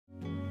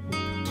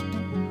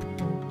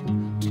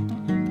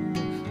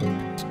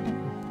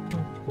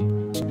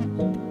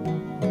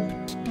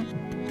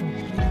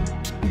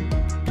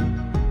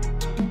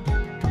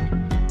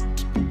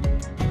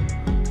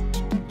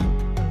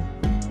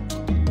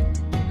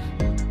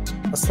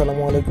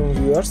আসসালামু আলাইকুম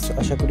ভিউয়ার্স,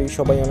 আশা করি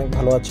সবাই অনেক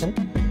ভালো আছেন।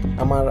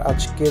 আমার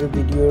আজকের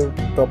ভিডিওর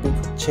টপিক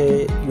হচ্ছে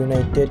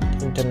ইউনাইটেড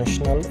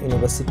ইন্টারন্যাশনাল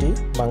ইউনিভার্সিটি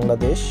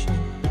বাংলাদেশ।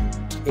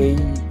 এই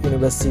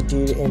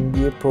ইউনিভার্সিটির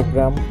এমবিএ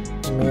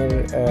প্রোগ্রামের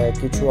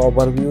কিছু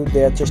ওভারভিউ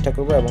দেওয়ার চেষ্টা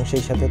করব এবং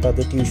সেই সাথে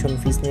তাদের টিউশন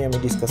ফিস নিয়ে আমি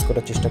ডিসকাস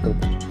করার চেষ্টা করব।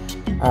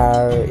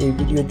 আর এই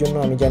ভিডিওর জন্য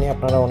আমি জানি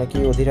আপনারা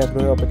অনেকেই অধীর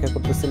আগ্রহে অপেক্ষা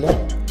করতেছিলেন।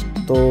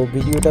 তো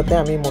ভিডিওটাতে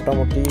আমি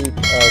মোটামুটি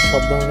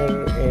সব ধরনের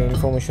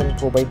ইনফরমেশন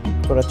প্রোভাইড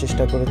করার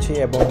চেষ্টা করেছি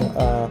এবং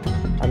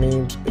আমি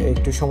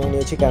একটু সময়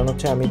নিয়েছি, কারণ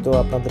হচ্ছে আমি তো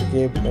আপনাদেরকে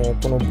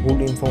কোনো ভুল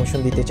ইনফরমেশন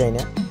দিতে চাই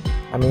না,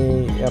 আমি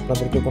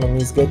আপনাদেরকে কোনো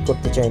মিসগাইড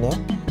করতে চাই না,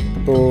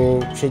 তো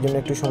সেই জন্য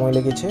একটু সময়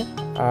লেগেছে।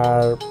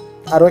 আর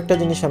আরও একটা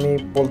জিনিস আমি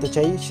বলতে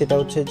চাই, সেটা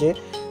হচ্ছে যে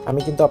আমি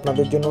কিন্তু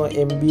আপনাদের জন্য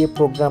এমবিএ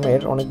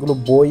প্রোগ্রামের অনেকগুলো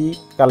বই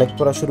কালেক্ট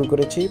করা শুরু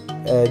করেছি,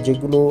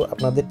 যেগুলো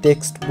আপনাদের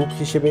টেক্সট বুক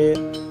হিসেবে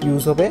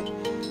ইউজ হবে,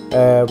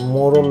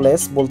 মোর অর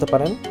লেস বলতে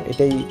পারেন,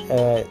 এটাই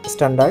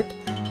স্ট্যান্ডার্ড।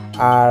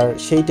 আর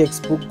সেই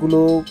টেক্সট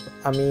বুকগুলো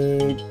আমি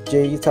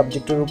যেই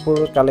সাবজেক্টের উপর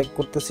কালেক্ট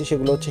করতেছি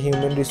সেগুলো হচ্ছে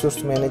হিউম্যান রিসোর্স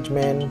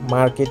ম্যানেজমেন্ট,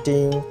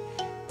 মার্কেটিং,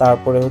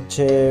 তারপরে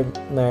হচ্ছে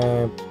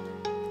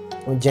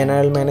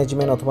জেনারেল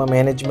ম্যানেজমেন্ট অথবা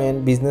ম্যানেজমেন্ট,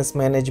 বিজনেস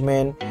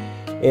ম্যানেজমেন্ট,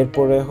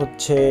 এরপরে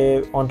হচ্ছে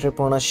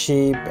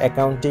এন্টারপ্রেনারশিপ,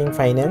 অ্যাকাউন্টিং,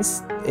 ফাইন্যান্স,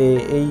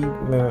 এই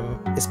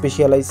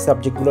স্পেশালাইজ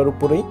সাবজেক্টগুলোর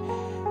উপরেই।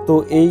 তো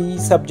এই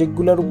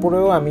সাবজেক্টগুলোর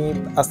উপরেও আমি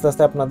আস্তে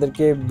আস্তে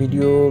আপনাদেরকে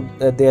ভিডিও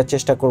দেওয়ার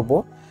চেষ্টা করব।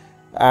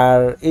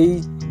 আর এই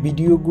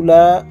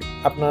ভিডিওগুলা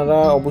আপনারা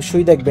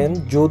অবশ্যই দেখবেন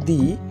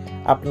যদি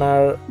আপনার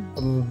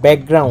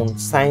ব্যাকগ্রাউন্ড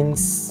সায়েন্স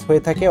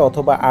হয়ে থাকে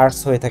অথবা আর্টস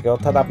হয়ে থাকে,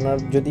 অর্থাৎ আপনার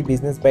যদি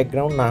বিজনেস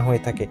ব্যাকগ্রাউন্ড না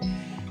হয়ে থাকে,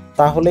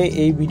 তাহলে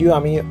এই ভিডিও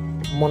আমি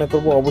মনে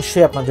করব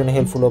অবশ্যই আপনার জন্য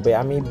হেল্পফুল হবে।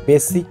 আমি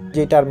বেসিক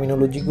যে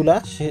টার্মিনোলজিগুলো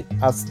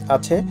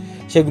আছে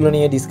সেগুলো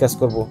নিয়ে ডিসকাস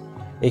করব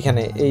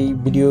এখানে এই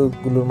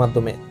ভিডিওগুলোর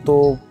মাধ্যমে। তো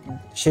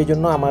সেই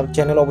জন্য আমার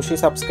চ্যানেল অবশ্যই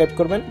সাবস্ক্রাইব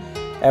করবেন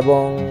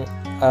এবং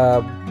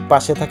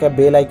পাশে থাকা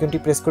বেল আইকনটি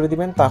প্রেস করে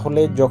দিবেন,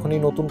 তাহলে যখনই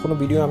নতুন কোনো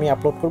ভিডিও আমি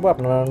আপলোড করব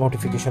আপনারা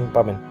নোটিফিকেশন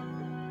পাবেন।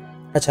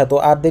 আচ্ছা, তো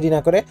আর দেরি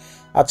না করে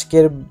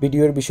আজকের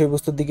ভিডিওর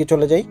বিষয়বস্তুর দিকে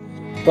চলে যাই।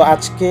 তো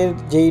আজকের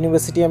যে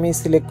ইউনিভার্সিটি আমি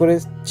সিলেক্ট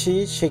করেছি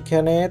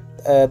সেখানে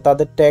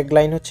তাদের ট্যাগ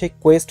লাইন হচ্ছে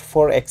কোয়েস্ট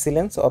ফর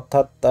এক্সিলেন্স,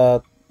 অর্থাৎ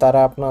তারা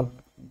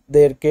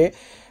আপনাদেরকে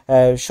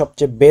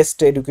সবচেয়ে বেস্ট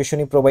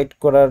এডুকেশনই প্রোভাইড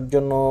করার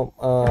জন্য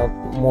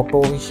মোটো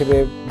হিসেবে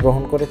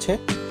গ্রহণ করেছে,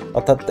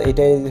 অর্থাৎ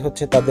এটাই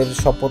হচ্ছে তাদের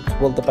শপথ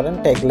বলতে পারেন,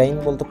 ট্যাগ লাইন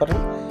বলতে পারেন,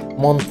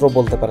 মন্ত্র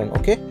বলতে পারেন।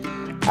 ওকে,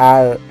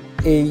 আর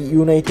এই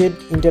ইউনাইটেড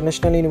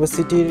ইন্টারন্যাশনাল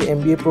ইউনিভার্সিটির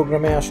এমবিএ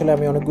প্রোগ্রামে আসলে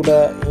আমি অনেকগুলো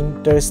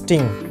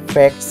ইন্টারেস্টিং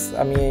ফ্যাক্টস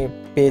আমি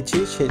পেয়েছি,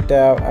 সেটা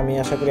আমি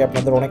আশা করি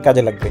আপনাদের অনেক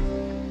কাজে লাগবে।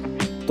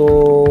 তো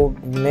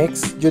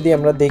নেক্সট যদি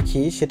আমরা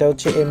দেখি, সেটা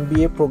হচ্ছে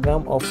MBA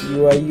programme of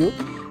UIU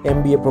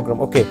MBA programme.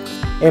 Okay,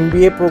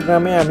 MBA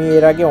প্রোগ্রামে আমি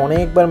এর আগে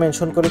অনেকবার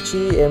মেনশন করেছি,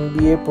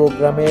 এমবিএ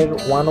প্রোগ্রামের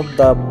one of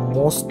the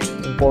most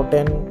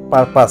important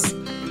purpose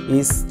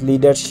is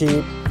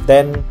leadership,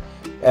 দেন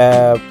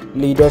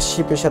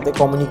লিডারশিপের সাথে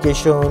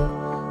কমিউনিকেশন,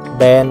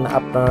 দেন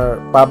আপনার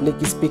পাবলিক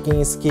স্পিকিং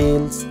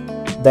স্কিলস,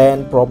 দেন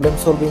প্রবলেম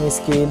সলভিং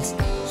স্কিলস।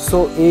 সো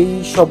এই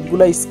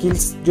সবগুলা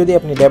স্কিলস যদি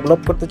আপনি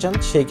ডেভেলপ করতে চান,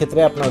 সেই ক্ষেত্রে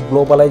আপনার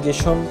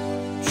গ্লোবালাইজেশন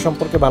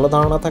সম্পর্কে ভালো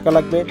ধারণা থাকা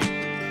লাগবে,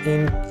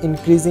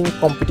 ইনক্রিজিং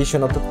কম্পিটিশন,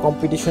 অর্থাৎ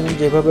কম্পিটিশন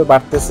যেভাবে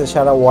বাড়তেছে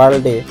সারা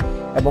ওয়ার্ল্ডে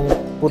এবং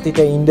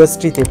প্রতিটা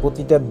ইন্ডাস্ট্রিতে,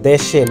 প্রতিটা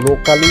দেশে,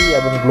 লোকালি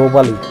এবং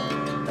গ্লোবালি,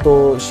 তো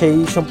সেই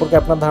সম্পর্কে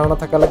আপনার ধারণা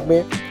থাকা লাগবে।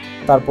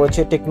 তারপর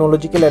হচ্ছে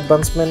টেকনোলজিক্যাল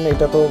অ্যাডভান্সমেন্ট,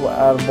 এটা তো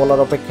আর বলার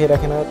অপেক্ষাই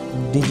রাখে না,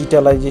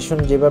 ডিজিটালাইজেশন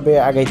যেভাবে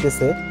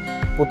আগাইতেছে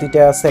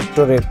প্রতিটা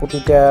সেক্টরে,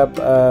 প্রতিটা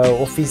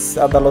অফিস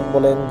আদালত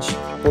বলেন,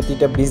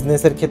 প্রতিটা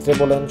বিজনেসের ক্ষেত্রে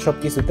বলেন, সব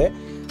কিছুতে।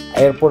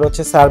 এরপর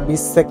হচ্ছে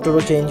সার্ভিস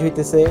সেক্টরও চেঞ্জ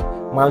হইতেছে।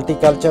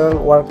 মাল্টিকালচারাল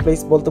ওয়ার্কপ্লেস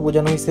বলতে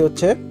বোঝানো হয়েছে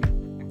হচ্ছে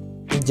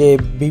যে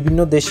বিভিন্ন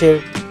দেশের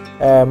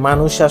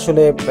মানুষ,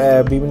 আসলে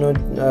বিভিন্ন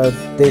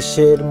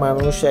দেশের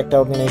মানুষ একটা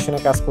অর্গানাইজেশনে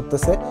কাজ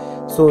করতেছে,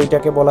 সো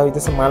এটাকে বলা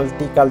হইতেছে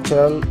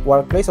মাল্টিকালচারাল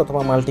ওয়ার্কপ্লেস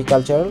অথবা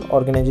মাল্টিকালচারাল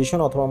অর্গানাইজেশন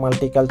অথবা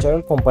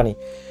মাল্টিকালচারাল কোম্পানি।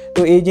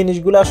 তো এই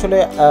জিনিসগুলো আসলে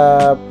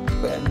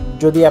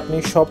যদি আপনি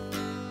সব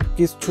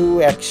কিছু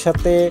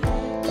একসাথে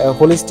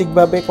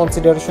হোলিস্টিকভাবে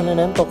কনসিডারেশনে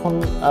নেন, তখন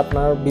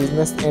আপনার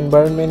বিজনেস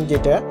এনভায়রনমেন্ট,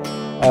 যেটা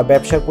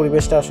ব্যবসার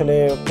পরিবেশটা আসলে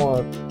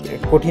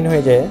কঠিন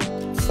হয়ে যায়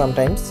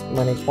সামটাইমস,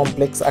 মানে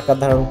কমপ্লেক্স আকার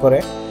ধারণ করে।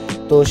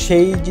 তো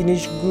সেই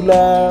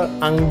জিনিসগুলার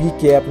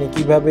আঙ্গিকে আপনি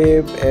কিভাবে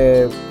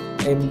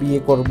এমবিএ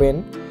করবেন,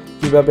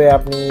 কিভাবে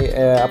আপনি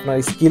আপনার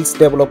স্কিলস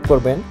ডেভেলপ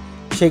করবেন,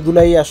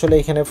 সেগুলাই আসলে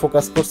এখানে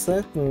ফোকাস করছে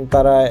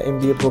তারা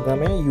এমবিএ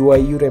প্রোগ্রামে,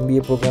 ইউআইইউর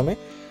এমবিএ প্রোগ্রামে।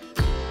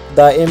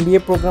 The MBA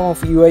program of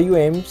UIU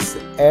aims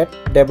at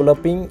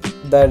developing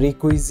the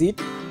requisite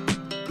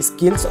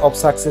skills of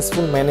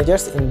successful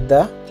managers in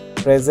the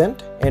present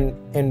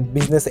and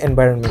business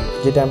environment,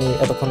 যেটা আমি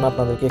এতক্ষণ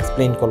আপনাদেরকে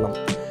এক্সপ্লেইন করলাম।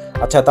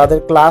 আচ্ছা, তাদের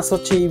ক্লাস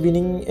হচ্ছে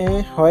ইভিনিং এ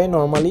হয়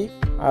নর্মালি,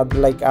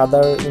 লাইক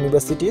আদার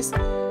ইউনিভার্সিটিস।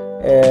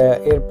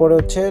 এরপরে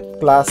হচ্ছে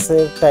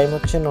ক্লাসের টাইম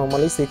হচ্ছে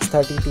normally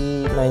 6:30 to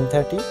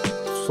 9:30,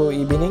 so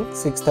evening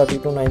 6:30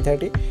 to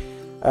 9:30।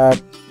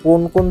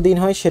 কোন কোন দিন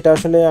হয় সেটা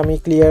আসলে আমি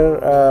ক্লিয়ার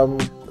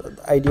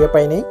আইডিয়া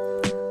পাই নাই,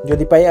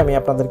 যদি পাই আমি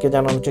আপনাদেরকে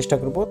জানানোর চেষ্টা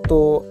করব। তো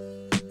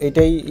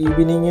এটাই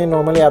ইভিনিংয়ে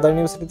নর্মালি আদার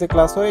ইউনিভার্সিটিতে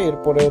ক্লাস হয়,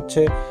 এরপরে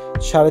হচ্ছে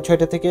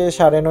 6:30 থেকে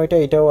 9:30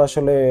 এটাও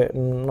আসলে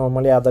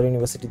নর্মালি আদার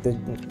ইউনিভার্সিটিতে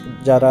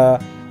যারা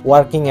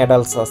ওয়ার্কিং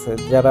অ্যাডাল্টস আছে,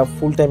 যারা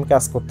ফুল টাইম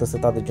কাজ করতেছে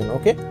তাদের জন্য।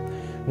 ওকে,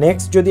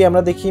 নেক্সট যদি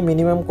আমরা দেখি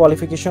মিনিমাম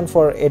কোয়ালিফিকেশন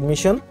ফর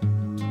এডমিশন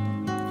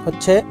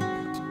হচ্ছে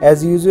অ্যাজ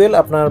ইউজুয়াল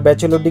আপনার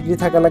ব্যাচেলর ডিগ্রি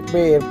থাকা লাগবে।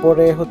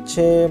 এরপরে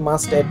হচ্ছে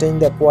must attain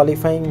the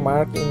qualifying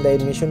mark in the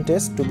admission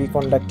test two be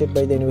conducted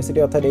by the university,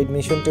 অর্থাৎ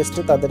এডমিশন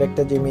টেস্টে তাদের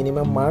একটা যে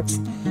মিনিমাম মার্কস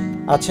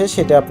আছে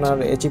সেটা আপনার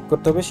অ্যাচিভ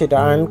করতে হবে, সেটা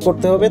আর্ন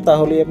করতে হবে,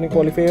 তাহলেই আপনি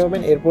কোয়ালিফাই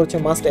হবেন। এরপর হচ্ছে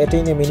must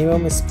attain A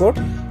minimum score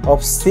of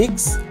 6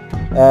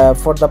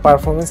 for the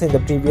performance in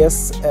the previous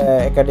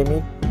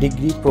academic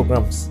degree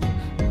programs,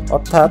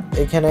 অর্থাৎ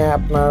এখানে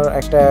আপনার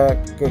একটা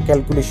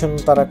ক্যালকুলেশন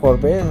তারা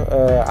করবে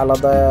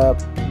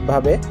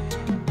আলাদাভাবে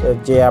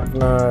যে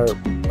আপনার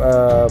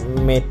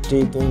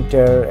মেট্রিক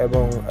ইন্টার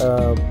এবং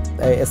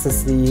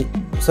এসএসসি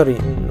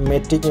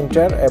মেট্রিক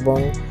ইন্টার এবং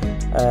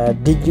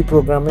ডিগ্রি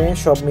প্রোগ্রামে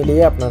সব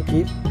মিলিয়ে আপনার কি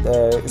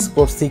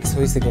স্কোর 6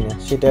 হয়েছে কিনা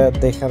সেটা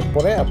দেখার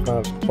পরে আপনার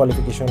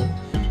কোয়ালিফিকেশন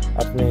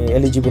আপনি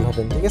এলিজিবল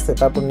হবেন, ঠিক আছে।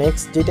 তারপর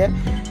নেক্সট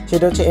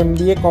সেটা হচ্ছে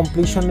MBA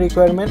completion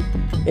requirement.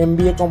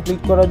 MBA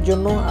complete করার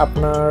জন্য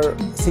আপনার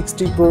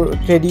 60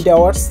 credit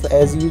hours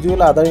as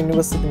usual other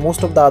university,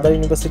 most of the other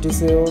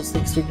ইউনিভার্সিটিসেও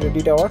 60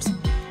 credit hours,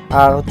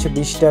 আর হচ্ছে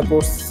 20টা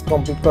কোর্স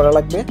কমপ্লিট করা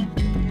লাগবে,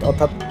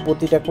 অর্থাৎ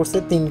প্রতিটা কোর্সে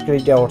 3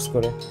 ক্রেডিট আওয়ার্স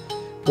করে।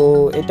 তো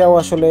এটাও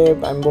আসলে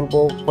আমি বলবো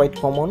quite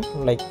common,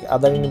 like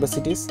other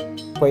universities,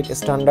 quite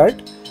standard.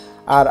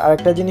 আর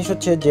আরেকটা জিনিস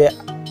হচ্ছে যে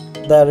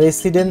the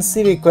residency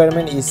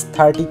requirement is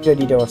 30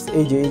 credit hours.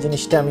 এই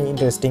জিনিসটা আমি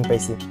ইন্টারেস্টিং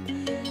পাইছি।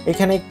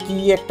 এখানে কি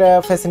একটা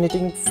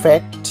ফ্যাসিনেটিং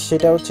ফ্যাক্ট,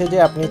 সেটা হচ্ছে যে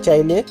আপনি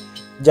চাইলে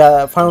যা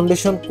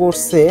ফাউন্ডেশন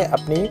কোর্সে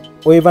আপনি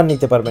ওয়েভার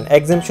নিতে পারবেন,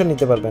 এক্সামশন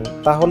নিতে পারবেন,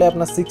 তাহলে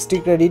আপনার 60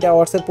 ক্রেডিট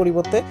আওয়ার্সের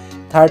পরিবর্তে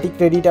 30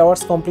 ক্রেডিট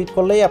আওয়ার্স কমপ্লিট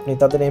করলেই আপনি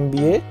তাদের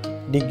এমবিএ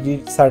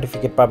ডিগ্রির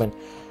সার্টিফিকেট পাবেন।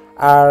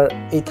 আর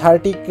এই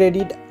 30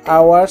 ক্রেডিট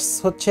আওয়ার্স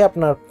হচ্ছে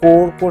আপনার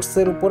কোর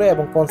কোর্সের উপরে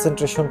এবং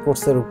কনসেন্ট্রেশন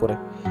কোর্সের উপরে,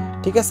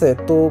 ঠিক আছে।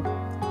 তো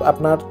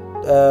আপনার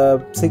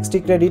 60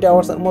 ক্রেডিট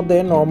আওয়ার্সের মধ্যে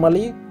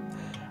নর্মালি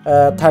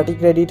 30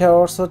 ক্রেডিট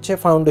আওয়ার্স হচ্ছে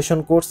ফাউন্ডেশন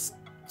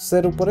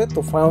কোর্সের উপরে। তো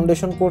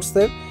ফাউন্ডেশন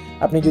কোর্সের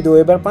আপনি যদি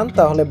ওয়েবার পান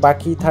তাহলে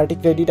বাকি 30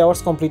 ক্রেডিট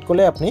আওয়ার্স কমপ্লিট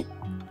করলে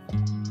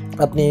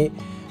আপনি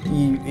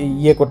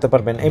ইয়ে করতে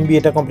পারবেন,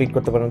 এমবিএটা কমপ্লিট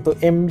করতে পারবেন। তো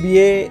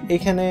এমবিএ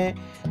এখানে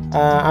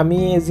আমি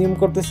এজিউম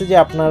করতেছি যে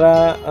আপনারা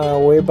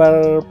ওয়েবার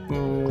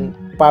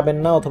পাবেন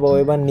না অথবা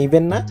ওয়েবার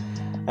নেবেন না,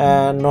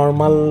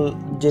 নর্মাল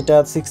যেটা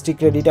 60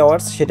 ক্রেডিট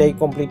আওয়ার্স সেটাই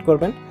কমপ্লিট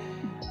করবেন।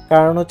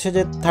 কারণ হচ্ছে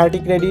যে 30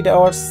 ক্রেডিট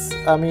আওয়ার্স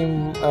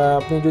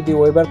আপনি যদি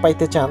ওয়েবার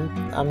পাইতে চান,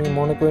 আমি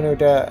মনে করি না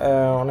ওইটা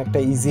অনেকটা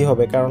ইজি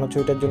হবে, কারণ হচ্ছে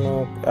ওইটার জন্য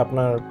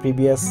আপনার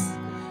প্রিভিয়াস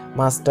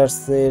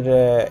মাস্টার্সের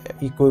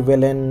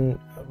ইকুইভ্যালেন্ট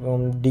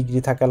ডিগ্রি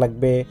থাকা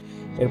লাগবে।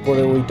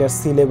 এরপরে ওইটার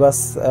সিলেবাস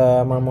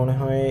আমার মনে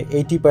হয়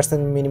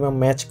 80% মিনিমাম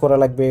ম্যাচ করা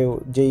লাগবে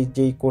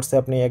যেই কোর্সে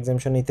আপনি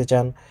এক্সামশন নিতে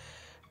চান।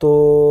 তো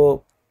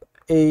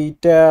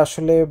এইটা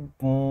আসলে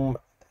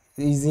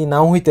ইজি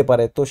নাও হইতে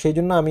পারে। তো সেই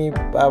জন্য আমি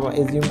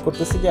এজিউম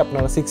করতেছি যে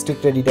আপনারা 60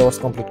 ক্রেডিট আওয়ার্স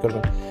কমপ্লিট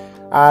করবেন।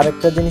 আর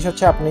একটা জিনিস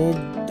হচ্ছে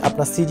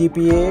আপনার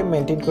সিজিপিএ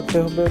মেনটেন করতে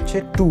হবে হচ্ছে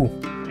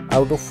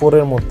 2/4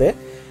 এর মধ্যে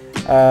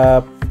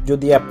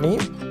যদি আপনি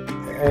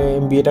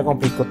এমবিএটা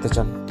কমপ্লিট করতে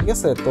চান, ঠিক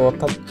আছে। তো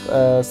অর্থাৎ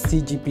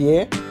CGPA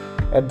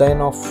at the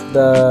end of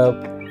the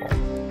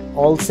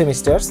all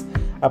semesters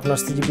আপনার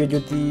সিজিপিএ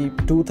যদি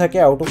 2 থাকে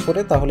আউট অফ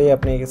 4 তাহলেই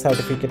আপনি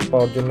সার্টিফিকেট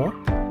পাওয়ার জন্য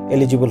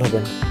এলিজিবল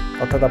হবেন,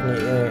 অর্থাৎ আপনি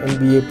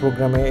এমবিএ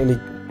প্রোগ্রামে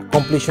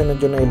কমপ্লিশনের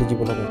জন্য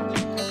এলিজিবল হবেন।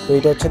 তো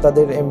এটা হচ্ছে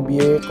তাদের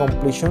এমবিএ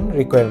কমপ্লিশন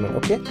রিকোয়ারমেন্ট।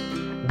 ওকে,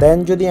 দেন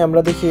যদি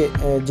আমরা দেখি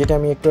যেটা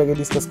আমি একটু আগে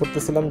ডিসকাস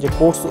করতেছিলাম যে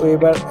course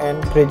waiver and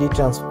credit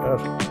transfer,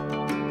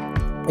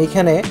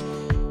 এখানে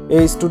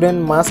a student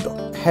must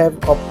have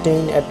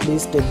obtained at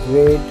least a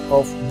grade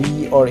of B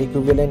or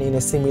equivalent in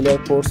a similar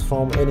course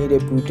from any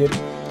reputed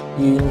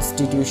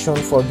institution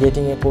for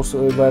getting a course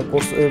waiver.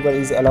 Course waiver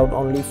is allowed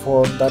only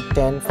for the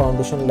 10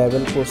 foundation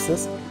level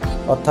courses,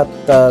 অর্থাৎ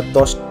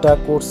 10টা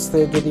কোর্সে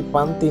যদি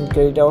পান 3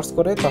 credit hours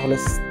করে তাহলে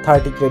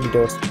 30 credit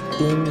hours,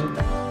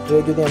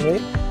 3 যদি আমরা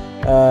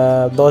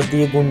 10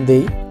 দিয়ে গুণ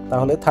দেই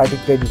তাহলে 30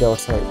 ক্রেডিট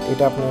আওয়ার্স হয়,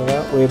 এটা আপনারা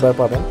ওয়েভার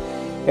পাবেন।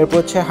 এরপর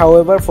হচ্ছে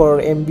however for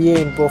MBA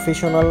in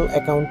professional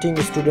accounting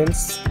students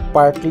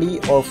partly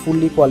or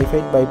fully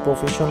qualified by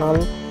professional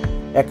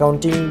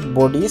accounting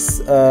bodies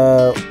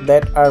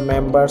that are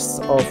members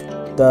of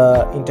the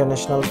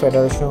International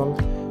Federation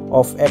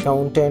of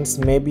Accountants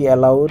may be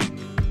allowed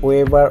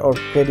waiver or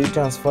credit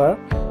transfer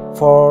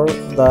for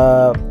the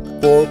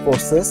core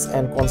courses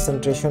and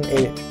concentration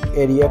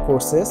area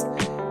courses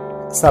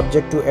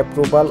subject to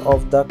approval of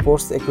the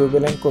course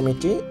equivalent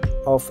committee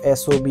of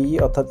SOBE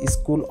অর্থাৎ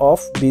school of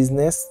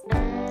business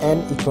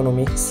and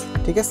economics,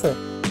 ঠিক আছে।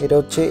 এটা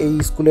হচ্ছে এই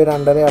স্কুলের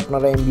আন্ডারে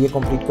আপনারা MBA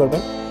complete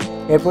করবেন।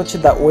 এরপর হচ্ছে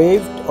the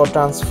waved or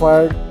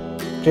transferred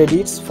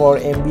credits for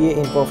MBA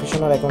in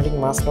professional accounting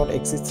must not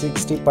exceed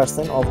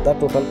 60% of the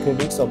total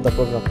credits of the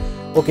program,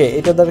 ওকে,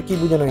 এটা দ্বারা কি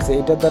বোঝানো হয়েছে?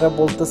 এটার দ্বারা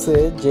বলতেছে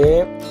যে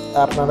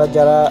আপনারা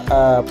যারা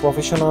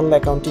প্রফেশনাল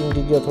অ্যাকাউন্টিং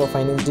ডিগ্রি অথবা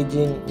ফাইন্যান্স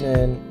ডিগ্রি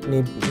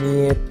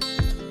নিয়ে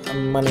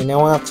মানে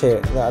নেওয়া আছে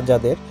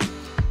যাদের,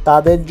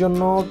 তাদের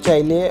জন্য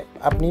চাইলে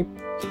আপনি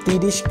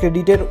 30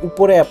 ক্রেডিটের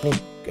উপরে আপনি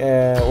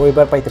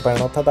ওয়েবার পাইতে পারেন।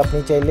 অর্থাৎ আপনি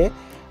চাইলে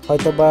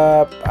হয়তো বা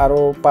আরও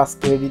 5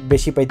 ক্রেডিট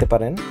বেশি পাইতে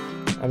পারেন,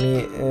 আমি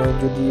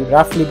যদি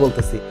রাফলি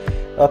বলতেছি।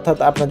 অর্থাৎ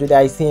আপনার যদি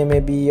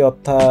ICMAB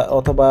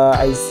অথবা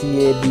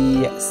ICAB,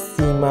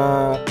 সিমা,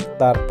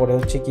 তারপরে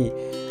হচ্ছে কি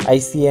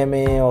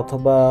ICMA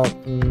অথবা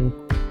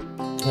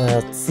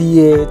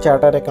CA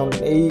চার্টার অ্যাকাউন্ট,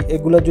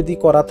 এগুলো যদি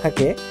করা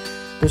থাকে,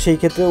 তো সেই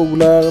ক্ষেত্রে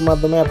ওগুলার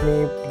মাধ্যমে আপনি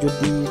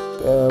যদি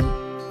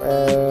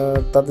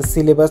তাদের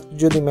সিলেবাস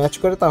যদি ম্যাচ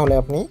করে, তাহলে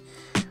আপনি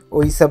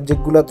ওই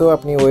সাবজেক্টগুলোতেও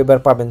আপনি ওয়েবার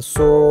পাবেন।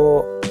 সো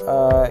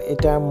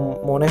এটা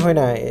মনে হয়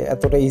না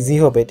এতটা ইজি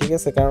হবে, ঠিক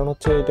আছে? কারণ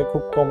হচ্ছে এটা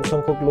খুব কম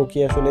সংখ্যক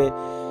লোকই আসলে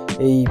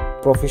এই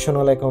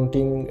প্রফেশনাল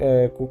অ্যাকাউন্টিং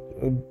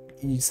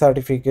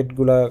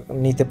সার্টিফিকেটগুলো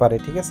নিতে পারে,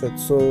 ঠিক আছে?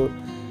 So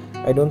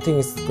I don't think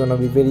it's gonna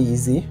be very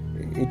easy,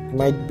 it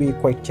might be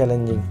quite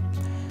challenging.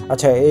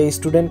 আচ্ছা, a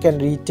student can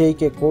retake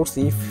A course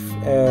if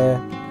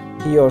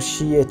he or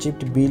she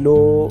achieved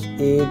below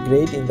A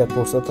grade in the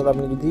course। অর্থাৎ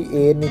আপনি যদি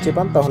A এর নিচে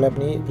পান তাহলে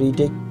আপনি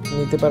retake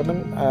নিতে পারবেন,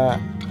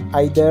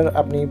 আইদার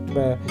আপনি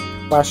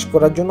পাস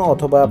করার জন্য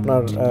অথবা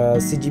আপনার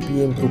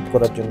CGPA ইমপ্রুভ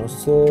করার জন্য।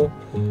 সো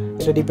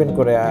এটা ডিপেন্ড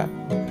করে।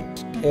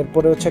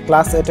 এরপরে হচ্ছে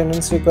ক্লাস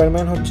অ্যাটেন্ডেন্স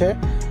রিকোয়ারমেন্ট হচ্ছে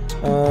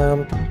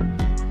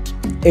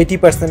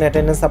 80%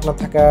 অ্যাটেন্ডেন্স আপনার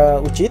থাকা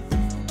উচিত।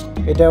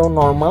 এটাও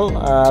নর্মাল,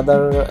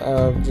 আদার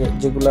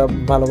যেগুলো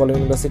ভালো ভালো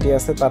ইউনিভার্সিটি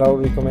আছে তারাও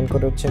রিকমেন্ড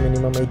করে হচ্ছে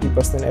minimum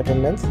 80%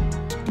 attendance.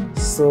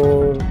 So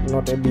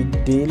not a big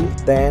deal.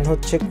 দেন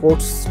হচ্ছে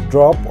course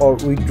drop or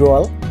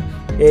withdrawal.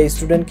 A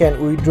student can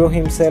withdraw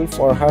himself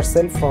or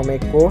herself from a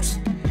course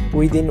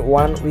within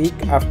 1 week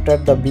after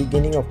the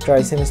beginning of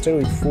try semester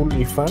with full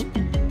refund.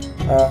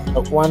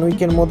 1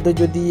 weekের মধ্যে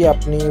যদি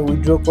আপনি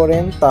withdraw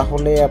করেন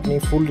তাহলে আপনি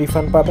ফুল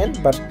refund পাবেন,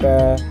 but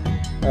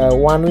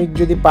 1 week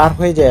যদি পার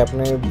হয়ে যায়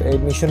আপনার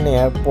এডমিশন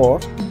নেওয়ার পর,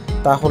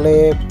 তাহলে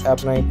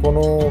আপনার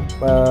কোনো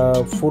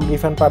ফুল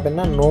রিফান্ড পাবেন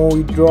না। No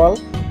withdrawal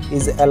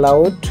is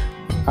allowed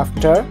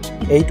after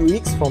 8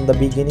 weeks from the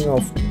beginning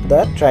of the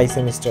try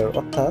semester.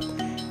 অর্থাৎ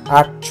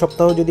 8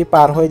 সপ্তাহ যদি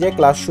পার হয়ে যায়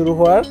ক্লাস শুরু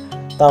হওয়ার,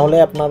 তাহলে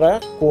আপনারা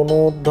কোনো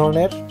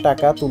ধরনের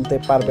টাকা তুলতে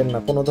পারবেন না,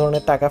 কোনো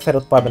ধরনের টাকা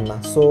ফেরত পাবেন না।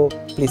 So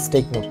please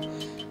take note.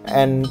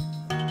 And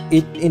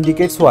it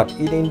indicates what?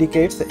 It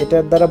indicates,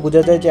 এটার দ্বারা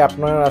বোঝা যায় যে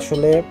আপনার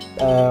আসলে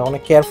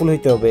অনেক কেয়ারফুল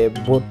হইতে হবে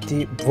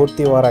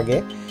ভর্তি হওয়ার আগে।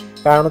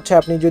 কারণ হচ্ছে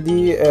আপনি যদি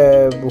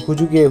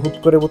হুজুগে হুট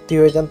করে ভর্তি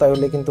হয়ে যান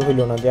তাহলে কিন্তু হইল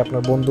না যে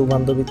আপনার বন্ধু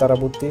বান্ধবী তারা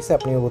ভর্তি হয়েছে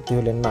আপনিও ভর্তি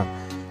হলেন না।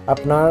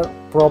 আপনার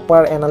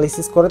প্রপার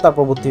অ্যানালিসিস করে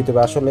তারপর ভর্তি হতে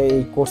হবে। আসলে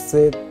এই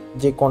কোর্সে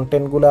যে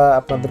কন্টেন্টগুলো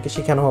আপনাদেরকে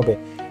শেখানো হবে,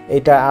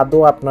 এটা আদৌ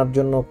আপনার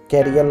জন্য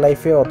ক্যারিয়ার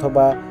লাইফে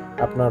অথবা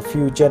আপনার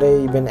ফিউচারে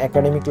ইভেন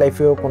একাডেমিক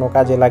লাইফেও কোনো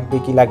কাজে লাগবে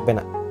কি লাগবে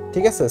না,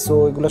 ঠিক আছে? সো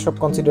এগুলো সব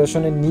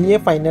কনসিডারেশনে নিয়ে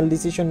ফাইনাল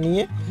ডিসিশন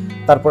নিয়ে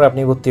তারপরে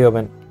আপনি ভর্তি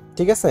হবেন,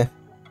 ঠিক আছে?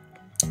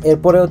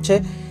 এরপরে হচ্ছে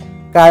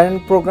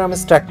কারেন্ট প্রোগ্রাম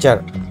স্ট্রাকচার।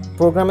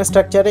 প্রোগ্রাম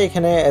স্ট্রাকচারে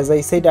এখানে অ্যাজ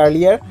আই সেড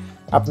আর্লিয়ার,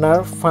 আপনার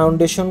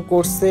ফাউন্ডেশন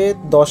কোর্সে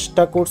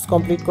 10টা কোর্স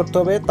কমপ্লিট করতে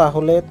হবে,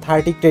 তাহলে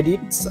 30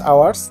 ক্রেডিটস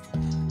আওয়ার্স,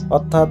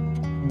 অর্থাৎ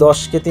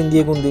 10কে 3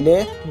 দিয়ে গুণ দিলে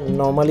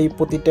নর্মালি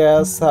প্রতিটা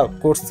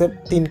কোর্সের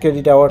 3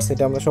 ক্রেডিট আওয়ার্স,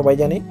 এটা আমরা সবাই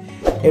জানি।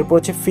 এরপর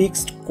হচ্ছে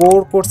ফিক্সড কোর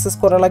কোর্সেস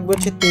করা লাগবে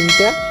হচ্ছে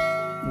 3টা,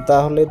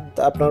 তাহলে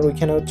আপনার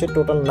ওইখানে হচ্ছে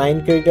টোটাল 9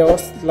 ক্রেডিট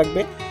আওয়ার্স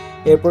লাগবে।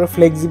 এরপরে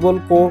ফ্লেক্সিবল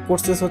কোর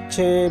কোর্সেস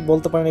হচ্ছে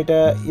বলতে পারেন এটা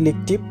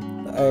ইলেকটিভ,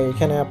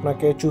 এখানে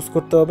আপনাকে চুজ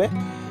করতে হবে।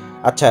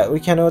 আচ্ছা,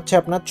 ওইখানে হচ্ছে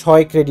আপনার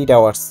 6 ক্রেডিট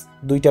আওয়ার্স,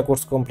 2টা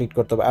কোর্স কমপ্লিট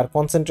করতে হবে। আর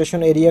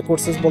কনসেন্ট্রেশন এরিয়া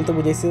কোর্সেস বলতে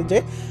বুঝাইছে যে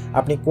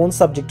আপনি কোন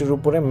সাবজেক্টের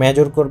উপরে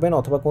মেজর করবেন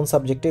অথবা কোন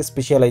সাবজেক্টে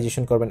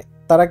স্পেশালাইজেশন করবেন।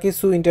 তারা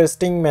কিছু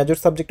ইন্টারেস্টিং মেজর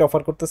সাবজেক্ট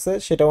অফার করতেছে,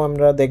 সেটাও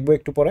আমরা দেখবো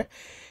একটু পরে।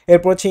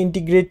 এরপর হচ্ছে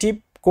ইন্টিগ্রেটিভ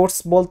কোর্স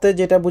বলতে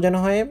যেটা বোঝানো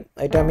হয়,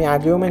 এটা আমি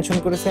আগেও মেনশন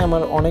করেছি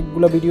আমার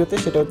অনেকগুলো ভিডিওতে,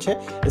 সেটা হচ্ছে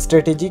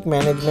স্ট্র্যাটেজিক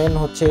ম্যানেজমেন্ট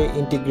হচ্ছে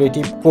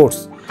ইন্টিগ্রেটিভ কোর্স।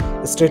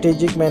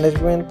 স্ট্র্যাটেজিক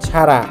ম্যানেজমেন্ট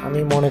ছাড়া আমি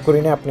মনে করি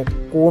না আপনি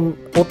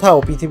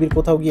পৃথিবীর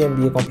কোথাও গিয়ে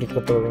MBA কমপ্লিট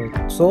করতে পারবেন।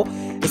 সো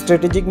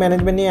স্ট্র্যাটেজিক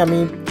ম্যানেজমেন্ট নিয়ে আমি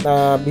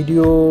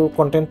ভিডিও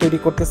কন্টেন্ট তৈরি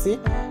করতেছি,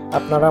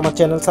 আপনারা আমার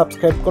চ্যানেল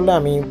সাবস্ক্রাইব করলে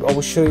আমি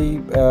অবশ্যই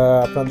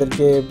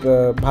আপনাদেরকে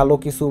ভালো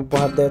কিছু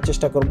উপহার দেওয়ার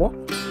চেষ্টা করব।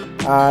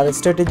 আর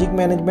স্ট্র্যাটেজিক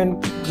ম্যানেজমেন্ট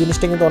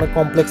জিনিসটা কিন্তু অনেক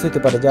কমপ্লেক্স হতে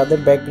পারে, যাদের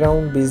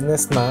ব্যাকগ্রাউন্ড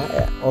বিজনেস না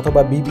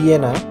অথবা BBA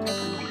না,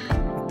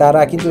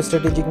 তারা কিন্তু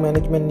স্ট্র্যাটেজিক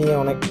ম্যানেজমেন্ট নিয়ে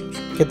অনেক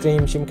ক্ষেত্রে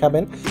হিমশিম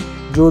খাবেন।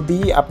 যদি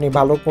আপনি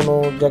ভালো কোনো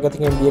জায়গা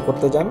থেকে MBA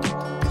করতে যান,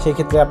 সেই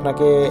ক্ষেত্রে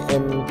আপনাকে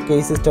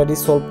কেস স্টাডিজ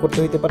সলভ করতে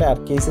হতে পারে। আর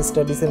কেস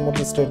স্টাডিজের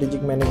মধ্যে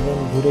স্ট্র্যাটেজিক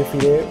ম্যানেজমেন্ট ঘুরে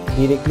ফিরে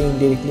ডিরেক্টলি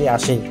ইনডিরেক্টলি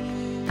আসেই।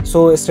 সো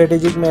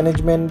স্ট্র্যাটেজিক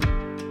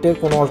ম্যানেজমেন্টের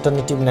কোনো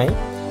অল্টারনেটিভ নাই।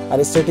 আর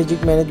স্ট্র্যাটেজিক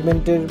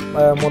ম্যানেজমেন্টের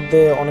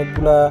মধ্যে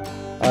অনেকগুলা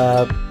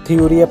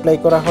থিওরি অ্যাপ্লাই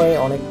করা হয়,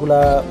 অনেকগুলা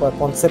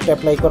কনসেপ্ট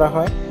অ্যাপ্লাই করা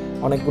হয়,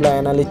 অনেকগুলা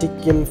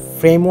অ্যানালিটিক্যাল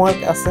ফ্রেমওয়ার্ক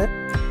আছে।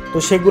 তো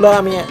সেগুলো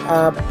আমি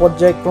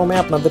পর্যায়ক্রমে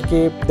আপনাদেরকে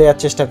দেওয়ার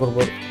চেষ্টা করব,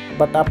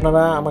 বাট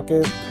আপনারা আমাকে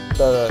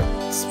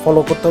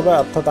ফলো করতে হবে,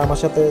 অর্থাৎ আমার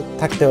সাথে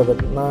থাকতে হবে,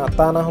 না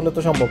তা না হলে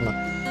তো সম্ভব না।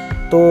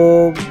 তো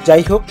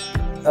যাই হোক,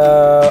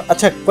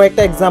 আচ্ছা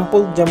কয়েকটা এক্সাম্পল,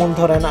 যেমন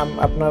ধরেন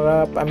আপনারা,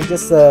 আমি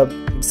জাস্ট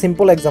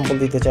সিম্পল এক্সাম্পল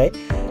দিতে চাই।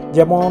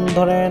 যেমন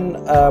ধরেন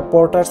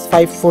পোর্টারস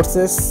 5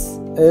 ফোর্সেস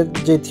এর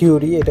যে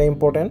থিওরি, এটা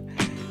ইম্পর্টেন্ট।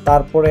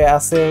 তারপরে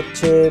আছে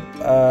হচ্ছে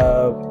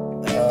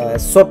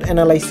SWOT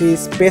অ্যানালাইসিস,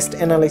 পেস্ট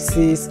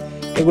অ্যানালাইসিস,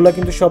 এগুলা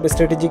কিন্তু সব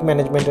স্ট্র্যাটেজিক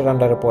ম্যানেজমেন্টের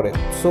আন্ডারে পড়ে।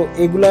 সো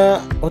এগুলা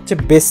হচ্ছে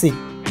বেসিক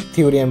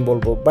থিওরি আমি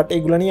বলবো, বাট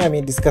এগুলো নিয়ে আমি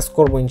ডিসকাস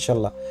করবো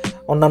ইনশাল্লাহ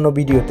অন্যান্য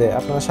ভিডিওতে,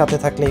 আপনার সাথে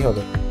থাকলেই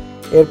হবে।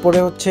 এরপরে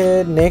হচ্ছে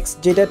নেক্সট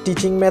যেটা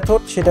টিচিং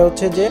মেথড, সেটা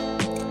হচ্ছে যে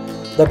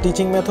the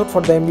teaching method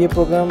for the MBA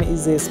programme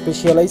is a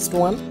specialised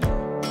one.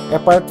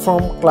 Apart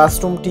from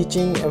classroom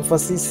teaching,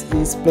 emphasis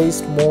is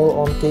placed more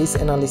on case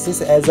analysis.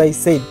 As I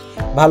said,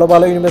 ভালো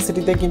ভালো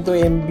ইউনিভার্সিটিতে কিন্তু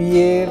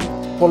MBA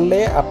করলে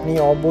আপনি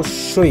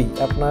অবশ্যই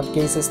আপনার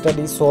কেস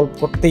স্টাডি সলভ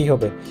করতেই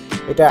হবে।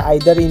 এটা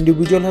আইদার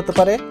ইন্ডিভিজুয়াল হতে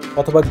পারে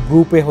অথবা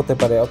গ্রুপে হতে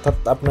পারে, অর্থাৎ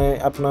আপনি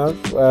আপনার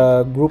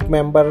গ্রুপ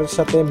মেম্বারের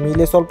সাথে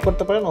মিলে সলভ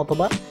করতে পারেন,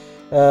 অথবা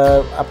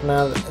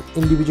আপনার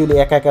ইন্ডিভিজুয়ালি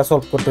একা একা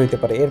সলভ করতে হতে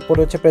পারে। এরপর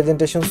হচ্ছে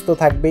প্রেজেন্টেশনস তো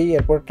থাকবেই।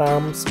 এরপর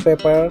টার্মস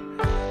পেপার,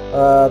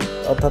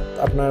 অর্থাৎ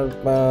আপনার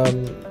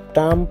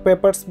টার্ম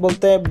পেপারস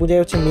বলতে বোঝায়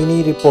হচ্ছে মিনি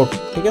রিপোর্ট,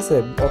 ঠিক আছে,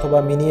 অথবা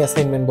মিনি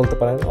অ্যাসাইনমেন্ট বলতে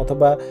পারেন,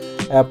 অথবা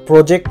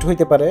প্রজেক্ট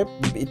হইতে পারে।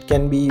 ইট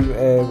ক্যান বি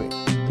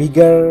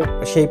বিগার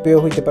শেপেও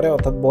হইতে পারে,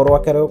 অর্থাৎ বড়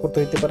আকারেও করতে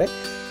হইতে পারে।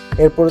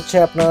 এরপর হচ্ছে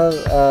আপনার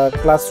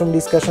ক্লাসরুম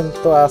ডিসকাশন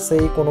তো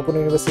আছেই, কোনো কোনো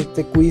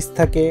ইউনিভার্সিটিতে কুইজ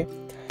থাকে,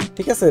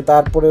 ঠিক আছে।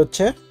 তারপরে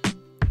হচ্ছে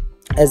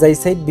as I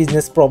said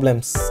business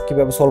problems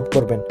কীভাবে সলভ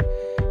করবেন,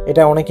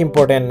 এটা অনেক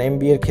ইম্পর্ট্যান্ট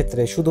MBA এর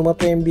ক্ষেত্রে,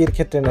 শুধুমাত্র MBA এর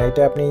ক্ষেত্রে না,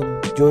 এটা আপনি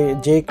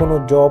যে কোনো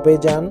জবে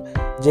যান,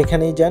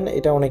 যেখানেই যান,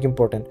 এটা অনেক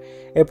ইম্পর্ট্যান্ট।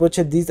 এরপর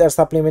হচ্ছে this R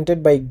সাপ্লিমেন্টেড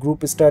by group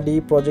study,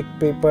 project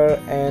paper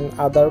and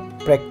other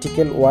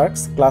practical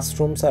works.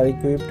 Classrooms R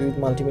equipped with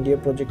multimedia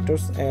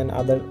projectors and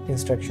other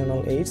instructional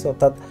AIDS,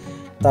 অর্থাৎ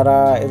তারা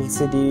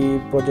LCD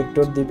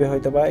প্রজেক্টর দিবে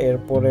হয়তোবা।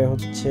 এরপরে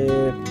হচ্ছে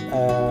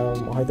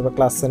হয়তোবা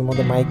ক্লাসের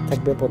মধ্যে মাইক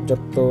থাকবে,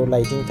 পর্যাপ্ত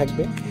লাইটিং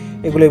থাকবে,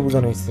 এগুলোই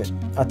বোঝানো হয়েছে।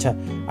 আচ্ছা,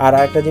 আর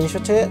একটা জিনিস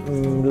হচ্ছে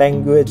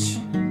ল্যাঙ্গুয়েজ,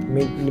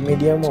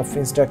 মিডিয়াম অফ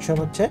ইনস্ট্রাকশন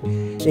হচ্ছে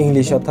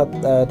ইংলিশ, অর্থাৎ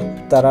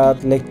তারা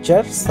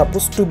lecture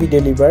suppose two B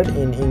delivered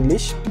in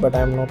English, but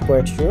I am not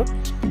quite sure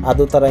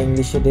আদৌ তারা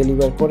ইংলিশে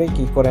ডেলিভার করে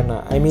কি করে না।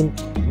 আই মিন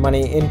মানে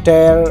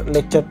এন্টায়ার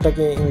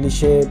লেকচারটাকে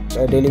ইংলিশে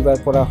ডেলিভার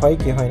করা হয়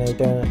কি হয় না,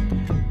 এটা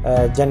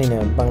জানি না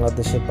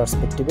বাংলাদেশের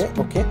পার্সপেক্টিভে।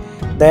 ওকে,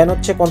 দেন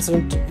হচ্ছে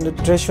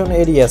কনসেন্ট্রেশন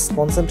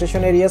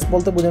এরিয়াস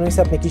বলতে বোঝানো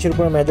হয়েছে আপনি কিসের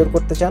উপরে মেজর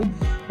করতে চান,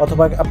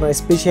 অথবা আপনার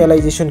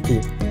স্পেশালাইজেশন কি।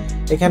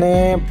 এখানে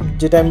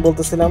যেটা আমি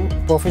বলতেছিলাম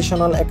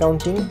প্রফেশনাল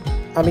অ্যাকাউন্টিং,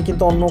 আমি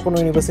কিন্তু অন্য কোনো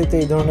ইউনিভার্সিটিতে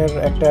এই ধরনের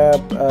একটা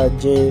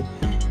যে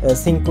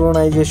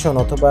সিনক্রোনাইজেশন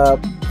অথবা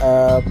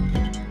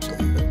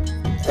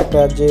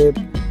একটা যে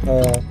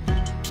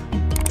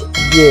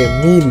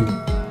মিল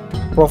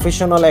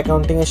প্রফেশনাল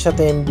অ্যাকাউন্টিংয়ের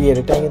সাথে MBA,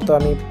 এটা কিন্তু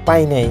আমি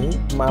পাই নাই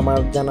আমার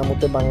জানা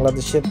মতে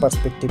বাংলাদেশের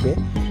পার্সপেক্টিভে,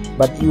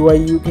 বাট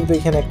UIU কিন্তু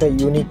এখানে একটা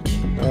ইউনিক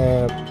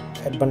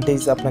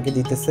অ্যাডভান্টেজ আপনাকে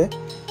দিতেছে।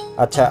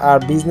 আচ্ছা, আর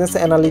বিজনেস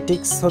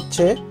অ্যানালিটিক্স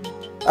হচ্ছে,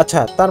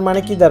 আচ্ছা তার মানে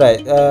কি দাঁড়ায়,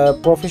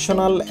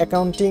 প্রফেশনাল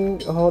অ্যাকাউন্টিং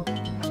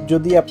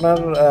যদি আপনার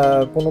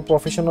কোনো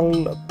প্রফেশনাল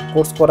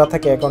কোর্স করা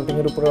থাকে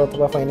অ্যাকাউন্টিংয়ের উপরে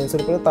অথবা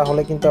ফাইন্যান্সের উপরে,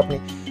 তাহলে কিন্তু আপনি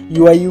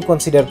UIU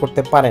কনসিডার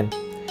করতে পারেন।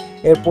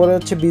 এরপরে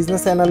হচ্ছে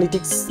বিজনেস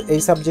অ্যানালিটিক্স,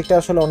 এই সাবজেক্টটা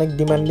আসলে অনেক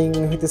ডিমান্ডিং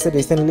হইতেছে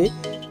রিসেন্টলি,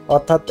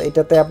 অর্থাৎ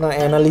এটাতে আপনার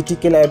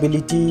অ্যানালিটিক্যাল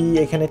অ্যাবিলিটি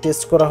এখানে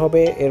টেস্ট করা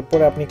হবে।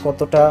 এরপরে আপনি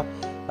কতটা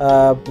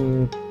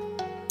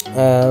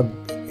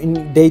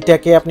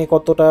ডেটাকে আপনি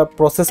কতটা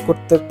প্রসেস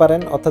করতে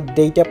পারেন, অর্থাৎ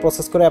ডেটা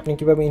প্রসেস করে আপনি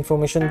কীভাবে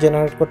ইনফরমেশন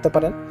জেনারেট করতে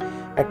পারেন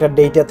একটা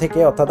ডেটা থেকে,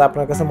 অর্থাৎ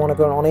আপনার কাছে মনে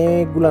করেন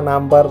অনেকগুলো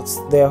নাম্বার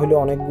দেওয়া হলে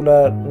অনেকগুলো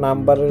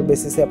নাম্বারের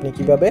বেসিসে আপনি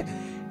কীভাবে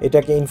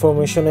এটাকে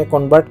ইনফরমেশনে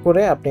কনভার্ট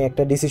করে আপনি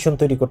একটা ডিসিশন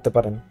তৈরি করতে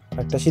পারেন,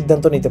 একটা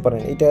সিদ্ধান্ত নিতে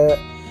পারেন। এটা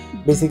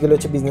বেসিক্যালি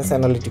হচ্ছে বিজনেস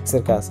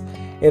অ্যানালিটিক্সের কাজ।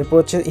 এরপর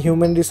হচ্ছে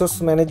হিউম্যান রিসোর্স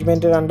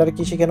ম্যানেজমেন্টের আন্ডারে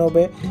কি শেখানো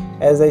হবে,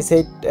 as I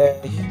said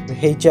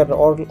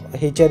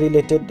HR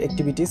related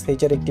activities,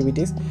 HR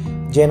activities,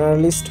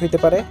 generalist হইতে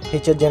পারে,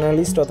 HR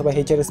জেনারেলিস্ট অথবা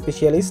HR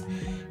স্পেশালিস্ট।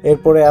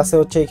 এরপরে আছে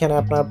হচ্ছে এখানে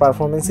আপনার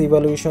performance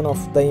evaluation of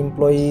the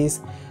employees,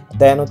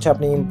 দেন হচ্ছে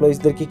আপনি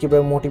এমপ্লয়িজদেরকে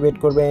কীভাবে মোটিভেট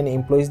করবেন,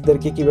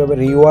 এমপ্লয়িজদেরকে কীভাবে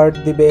রিওয়ার্ড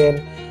দিবেন,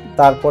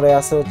 তারপরে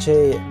আছে হচ্ছে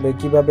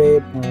কীভাবে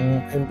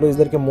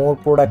এমপ্লয়িজদেরকে মোর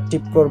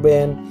প্রোডাক্টিভ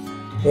করবেন।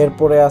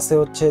 এরপরে আছে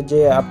হচ্ছে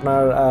যে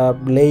আপনার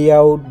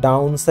লেআউট,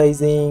 ডাউন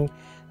সাইজিং,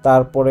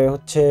 তারপরে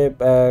হচ্ছে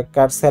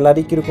কার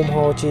স্যালারি কীরকম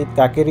হওয়া উচিত,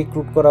 কাকে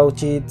রিক্রুট করা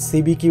উচিত,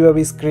 CV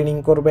কীভাবে স্ক্রিনিং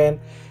করবেন,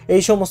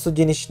 এই সমস্ত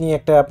জিনিস নিয়ে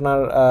একটা আপনার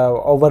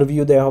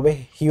ওভারভিউ দেওয়া হবে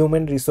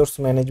হিউম্যান রিসোর্স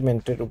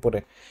ম্যানেজমেন্টের উপরে,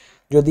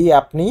 যদি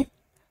আপনি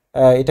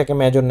এটাকে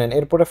মেজর নেন।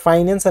 এরপরে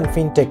ফাইন্যান্স অ্যান্ড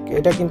ফিনটেক,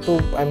 এটা কিন্তু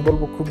আমি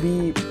বলবো খুবই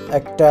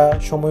একটা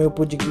সময়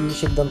উপযোগী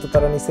সিদ্ধান্ত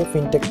তারা নিছে,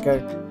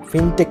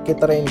 ফিনটেককে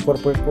তারা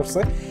ইনকর্পোরেট করছে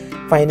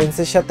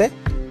ফাইন্যান্সের সাথে।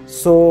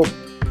 সো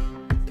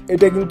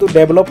এটা কিন্তু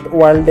ডেভেলপড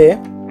ওয়ার্ল্ডে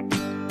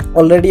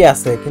অলরেডি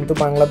আছে, কিন্তু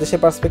বাংলাদেশের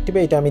পার্সপেক্টিভে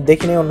এটা আমি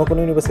দেখি নাই অন্য কোনো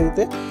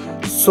ইউনিভার্সিটিতে।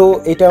 সো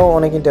এটাও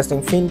অনেক ইন্টারেস্টিং।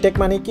 ফিনটেক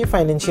মানে কি,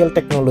 ফাইন্যান্সিয়াল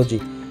টেকনোলজি,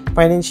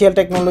 ফাইন্যান্সিয়াল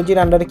টেকনোলজির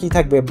আন্ডারে কি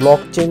থাকবে,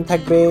 ব্লকচেইন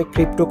থাকবে,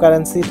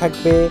 ক্রিপ্টোকারেন্সি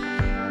থাকবে,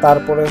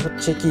 তারপরে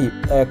হচ্ছে কি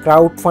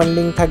ক্রাউড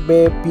ফান্ডিং থাকবে,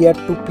 পিয়ার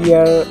টু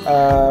পিয়ার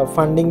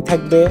ফান্ডিং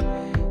থাকবে,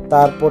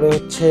 তারপরে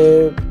হচ্ছে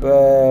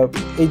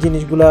এই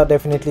জিনিসগুলো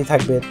ডেফিনেটলি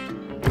থাকবে।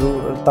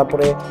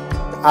 তারপরে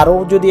আরও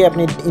যদি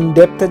আপনি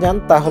ইনডেপথে যান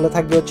তাহলে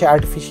থাকবে হচ্ছে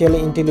artificial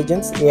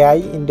intelligence, AI,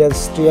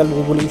 industrial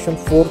revolution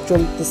 4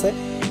 চলতেছে,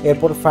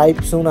 এরপর 5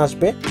 সুন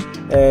আসবে,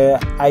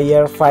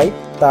 IR 5,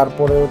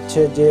 তারপরে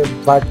হচ্ছে যে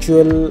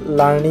ভার্চুয়াল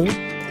লার্নিং,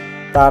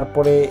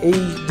 তারপরে এই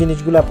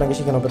জিনিসগুলো আপনাকে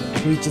শেখানো হবে,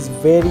 হুইচ ইজ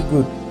ভেরি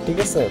গুড, ঠিক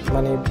আছে,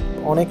 মানে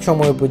অনেক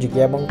সময় উপযোগী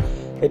এবং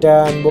এটা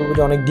আমি বলবো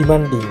যে অনেক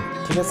ডিমান্ডিং,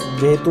 ঠিক আছে,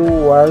 যেহেতু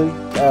ওয়ার্ল্ড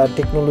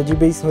টেকনোলজি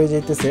বেস হয়ে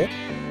যাইতেছে,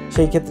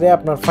 সেই ক্ষেত্রে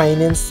আপনার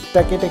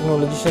ফাইন্যান্সটাকে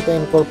টেকনোলজির সাথে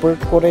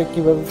ইনকর্পোরেট করে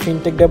কীভাবে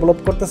ফিনটেক ডেভেলপ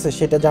করতেছে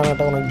সেটা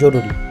জানাটা অনেক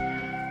জরুরি।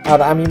 আর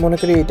আমি মনে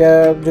করি এটা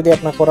যদি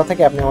আপনার করা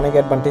থাকে আপনি অনেক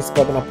অ্যাডভান্টেজ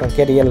পাবেন আপনার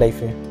ক্যারিয়ার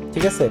লাইফে,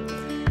 ঠিক আছে।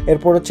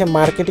 এরপর হচ্ছে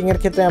মার্কেটিংয়ের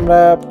ক্ষেত্রে আমরা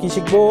কি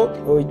শিখবো,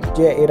 ওই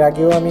যে এর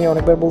আগেও আমি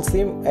অনেকবার বলছি,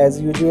 অ্যাজ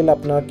ইউজুয়াল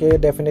আপনাকে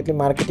ডেফিনেটলি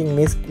মার্কেটিং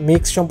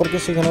মিক্স সম্পর্কে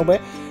শেখানো হবে,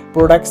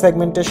 product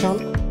segmentation,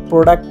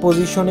 product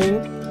positioning,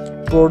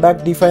 product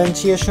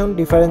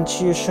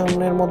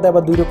ডিফারেন্সিয়েশনের মধ্যে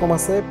আবার 2 রকম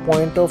আছে,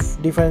 পয়েন্ট অফ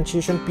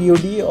ডিফারেন্সিয়েশন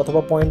POD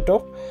অথবা point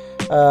of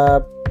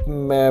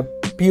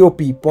POP,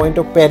 point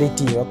of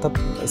parity, অর্থাৎ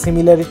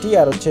সিমিলারিটি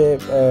আর হচ্ছে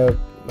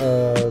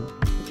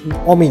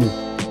অমিল,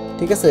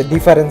 ঠিক আছে,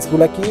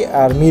 ডিফারেন্সগুলো কি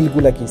আর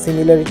মিলগুলো কি,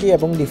 সিমিলারিটি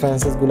এবং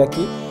ডিফারেন্সেসগুলো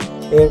কি।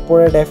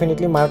 এরপরে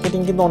ডেফিনেটলি মার্কেটিং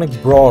কিন্তু অনেক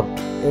ব্রড।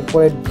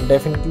 এরপরে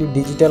ডেফিনেটলি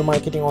ডিজিটাল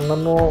মার্কেটিং,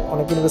 অন্যান্য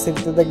অনেক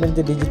ইউনিভার্সিটিতে দেখবেন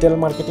যে ডিজিটাল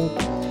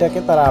মার্কেটিংটাকে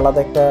তারা আলাদা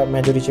একটা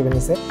মেজর হিসেবে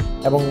নিছে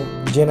এবং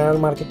জেনারেল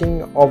মার্কেটিং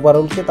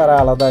ওভারঅলকে তারা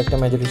আলাদা একটা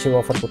মেজর হিসেবে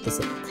অফার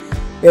করতেছে।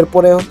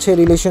 এরপরে হচ্ছে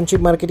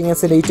রিলেশনশিপ মার্কেটিং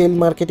আছে, রিটেইল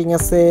মার্কেটিং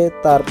আছে,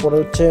 তারপরে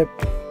হচ্ছে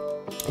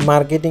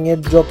মার্কেটিংয়ের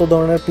যত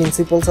ধরনের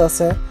প্রিন্সিপালস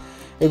আছে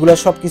এগুলো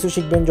সব কিছু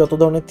শিখবেন, যত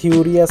ধরনের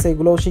থিওরি আছে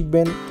এগুলোও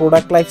শিখবেন,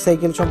 প্রোডাক্ট লাইফ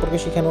সাইকেল সম্পর্কে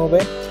শেখানো হবে,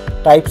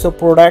 টাইপস অফ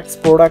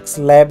প্রোডাক্টস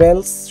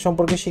লেভেলস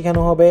সম্পর্কে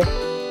শেখানো হবে,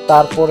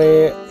 তারপরে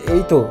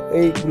এই তো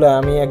এইগুলো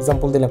আমি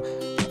এক্সাম্পল দিলাম।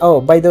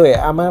 বাই দ্য ওয়ে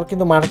আমার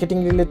কিন্তু মার্কেটিং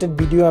রিলেটেড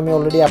ভিডিও আমি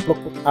অলরেডি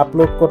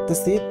আপলোড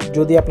করতেছি,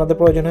 যদি আপনাদের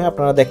প্রয়োজন হয়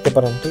আপনারা দেখতে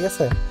পারেন, ঠিক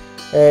আছে।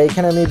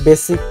 এখানে আমি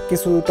বেসিক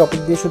কিছু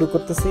টপিক দিয়ে শুরু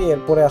করতেছি,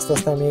 এরপরে আস্তে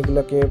আস্তে আমি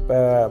এগুলোকে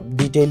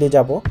ডিটেইলে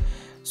যাব।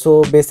 সো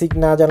বেসিক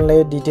না জানলে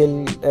ডিটেইল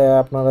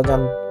আপনারা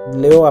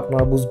জানলেও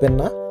আপনারা বুঝবেন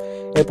না।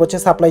 এরপর হচ্ছে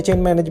supply chain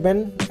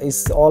management is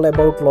all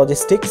about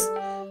logistics,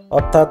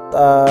 অর্থাৎ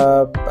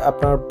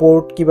আপনার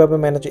পোর্ট কীভাবে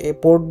ম্যানেজ,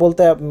 পোর্ট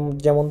বলতে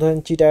যেমন ধরেন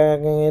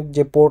চিটাগাংয়ের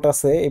যে পোর্ট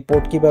আছে এই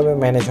পোর্ট কীভাবে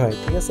ম্যানেজ হয়,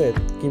 ঠিক আছে,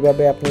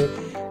 কীভাবে আপনি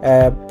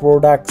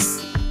প্রোডাক্টস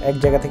এক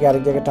জায়গা থেকে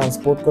আরেক জায়গায়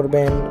ট্রান্সপোর্ট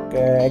করবেন,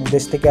 এক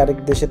দেশ থেকে আরেক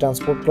দেশে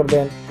ট্রান্সপোর্ট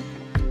করবেন,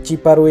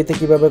 চিপার ওয়েতে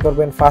কীভাবে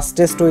করবেন,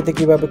 ফাস্টেস্ট ওয়েতে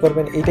কীভাবে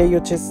করবেন, এটাই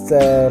হচ্ছে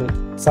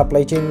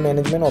সাপ্লাই চেইন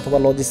ম্যানেজমেন্ট অথবা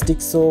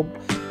লজিস্টিক্সও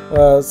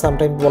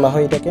সামটাইম বলা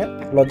হয় এটাকে,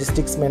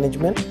 লজিস্টিক্স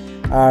ম্যানেজমেন্ট।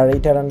 আর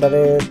এটার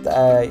আন্ডারে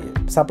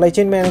সাপ্লাই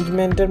চেইন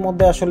ম্যানেজমেন্টের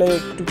মধ্যে আসলে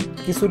একটু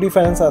কিছু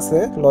ডিফারেন্স আছে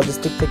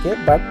লজিস্টিক থেকে,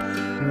 বাট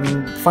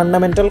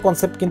ফান্ডামেন্টাল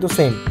কনসেপ্ট কিন্তু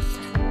সেম।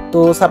 তো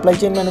সাপ্লাই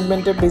চেইন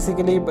ম্যানেজমেন্টে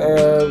বেসিক্যালি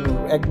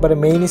একবারে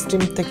মেইন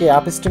স্ট্রিম থেকে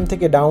আপ স্ট্রিম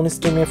থেকে ডাউন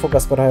স্ট্রিমে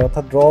ফোকাস করা হয়,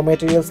 অর্থাৎ র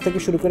মেটেরিয়ালস থেকে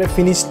শুরু করে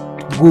ফিনিশড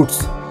গুডস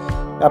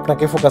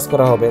আপনাকে ফোকাস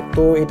করা হবে।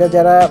 তো এটা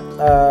যারা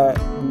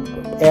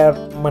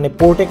মানে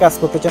পোর্টে কাজ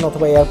করতে চান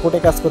অথবা এয়ারপোর্টে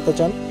কাজ করতে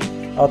চান,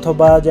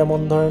 অথবা যেমন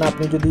ধরেন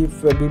আপনি যদি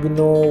বিভিন্ন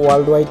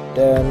ওয়ার্ল্ড ওয়াইড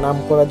নাম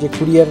করা যে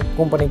কুরিয়ার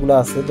কোম্পানিগুলো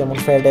আছে যেমন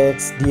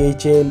ফেডেক্স,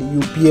 DHL,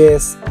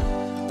 UPS,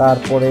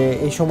 তারপরে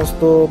এই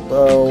সমস্ত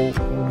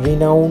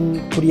রিনাউন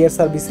কুরিয়ার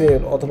সার্ভিসের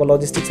অথবা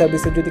লজিস্টিক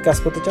সার্ভিসের যদি কাজ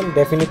করতে চান,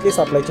 definitely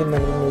supply chain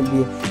management will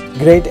be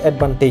great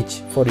advantage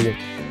for you.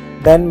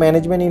 Then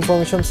management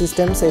information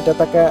systems, এটা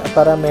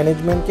তারা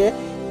ম্যানেজমেন্টকে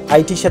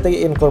আইটির সাথে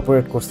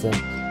ইনকর্পোরেট করছে,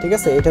 ঠিক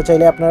আছে, এটা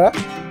চাইলে আপনারা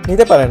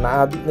নিতে পারেন।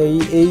 আর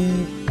এই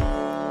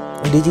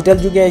ডিজিটাল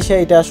যুগে এসে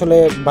এটা আসলে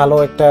ভালো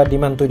একটা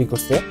ডিমান্ড তৈরি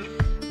করছে,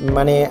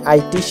 মানে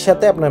আইটির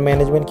সাথে আপনার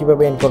ম্যানেজমেন্ট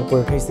কীভাবে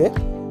ইনকর্পোরেট হয়েছে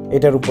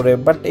এটার উপরে।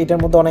 বাট এটার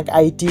মধ্যে অনেক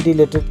আইটি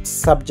রিলেটেড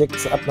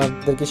সাবজেক্টস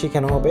আপনাদেরকে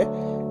শেখানো হবে,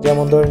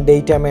 যেমন ধরেন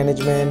ডেটা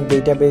ম্যানেজমেন্ট,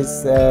 ডেটাবেস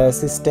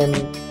সিস্টেম,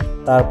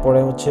 তারপরে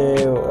হচ্ছে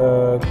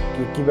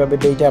কীভাবে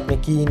ডেটা আপনি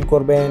কি ইন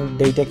করবেন,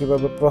 ডেটা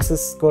কীভাবে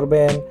প্রসেস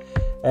করবেন,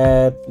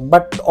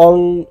 but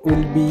all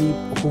will be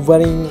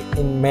হুভারিং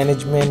in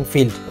management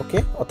field, ওকে,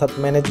 অর্থাৎ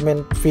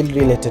ম্যানেজমেন্ট ফিল্ড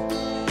রিলেটেড।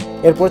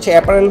 এরপর হচ্ছে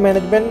অ্যাপারেল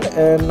ম্যানেজমেন্ট,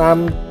 নাম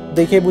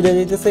দেখে বোঝা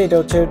যাইতেছে এটা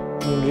হচ্ছে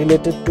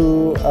related to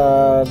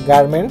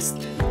garments,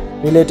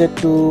 related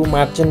to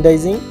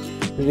merchandising,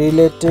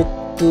 related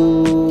to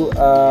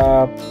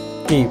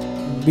কি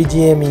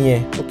BGMEA,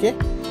 ওকে,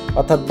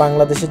 অর্থাৎ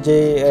বাংলাদেশের যে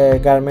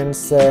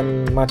গার্মেন্টস অ্যান্ড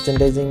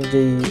মার্চেন্ডাইজিং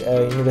যেই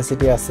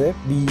ইউনিভার্সিটি আছে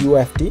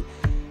BUFT,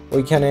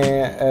 ওইখানে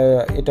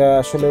এটা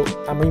আসলে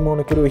আমি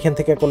মনে করি ওইখান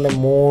থেকে করলে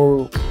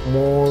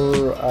মোর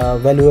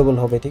ভ্যালুয়েবল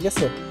হবে, ঠিক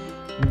আছে।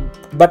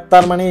 বাট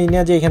তার মানে এই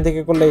না যে এখান থেকে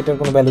করলে এটার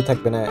কোনো ভ্যালু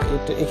থাকবে না,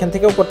 এখান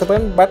থেকেও করতে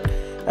পারেন, বাট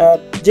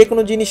যে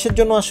কোনো জিনিসের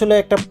জন্য আসলে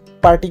একটা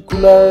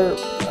পার্টিকুলার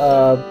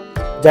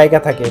জায়গা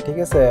থাকে, ঠিক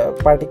আছে,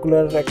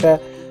 পার্টিকুলার একটা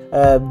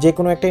যে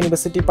কোনো একটা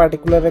ইউনিভার্সিটি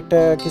পার্টিকুলার একটা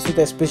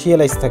কিছুতে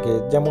স্পেশালাইজ থাকে,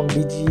 যেমন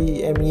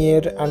বিজিএমই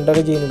এর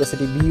আন্ডারে যে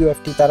ইউনিভার্সিটি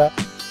বিইউএফটি তারা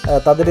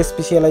তাদের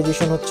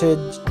স্পেশালাইজেশন হচ্ছে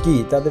কি,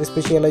 তাদের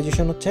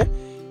স্পেশালাইজেশন হচ্ছে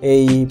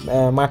এই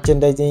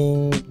মার্চেন্ডাইজিং,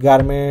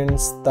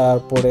 গার্মেন্টস,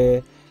 তারপরে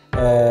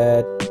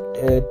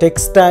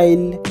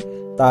টেক্সটাইল,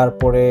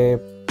 তারপরে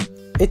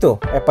এই তো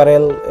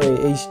অ্যাপারেল,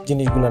 এই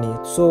জিনিসগুলো নিয়ে।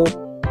 So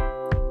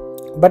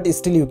but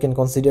still you can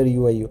consider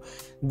UIU.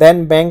 Then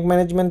bank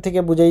management থেকে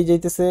বোঝাই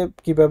যাইতেছে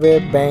কিভাবে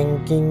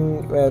ব্যাংকিং,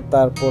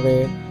 তারপরে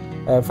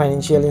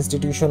ফাইন্যান্সিয়াল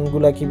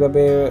ইনস্টিটিউশনগুলো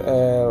কিভাবে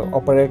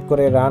অপারেট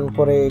করে, রান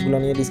করে, এগুলো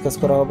নিয়ে ডিসকাস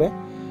করা হবে।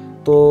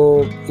 তো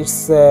it's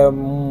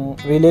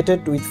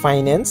related with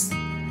finance,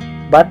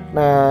 but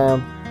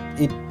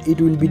it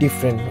will be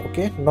different,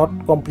 okay, not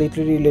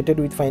completely related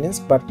with finance,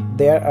 but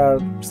there are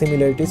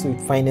similarities with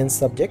finance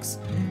subjects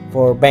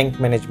for bank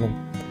management.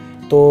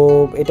 তো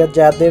এটা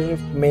যাদের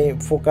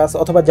ফোকাস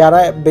অথবা যারা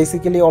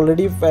বেসিক্যালি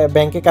অলরেডি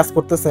ব্যাংকে কাজ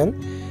করতেছেন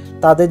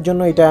তাদের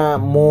জন্য এটা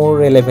মোর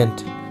রেলেভেন্ট।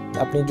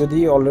 আপনি যদি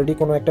অলরেডি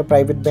কোনো একটা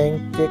প্রাইভেট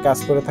ব্যাংকে কাজ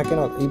করে থাকেন,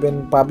 ইভেন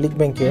পাবলিক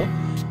ব্যাংকেও,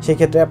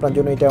 সেক্ষেত্রে আপনার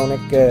জন্য এটা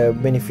অনেক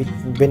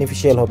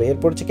বেনিফিশিয়াল হবে।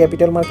 এরপর হচ্ছে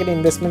ক্যাপিটাল মার্কেট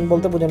ইনভেস্টমেন্ট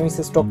বলতে বোঝানো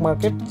হচ্ছে স্টক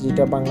মার্কেট,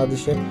 যেটা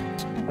বাংলাদেশের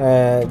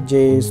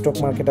যে স্টক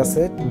মার্কেট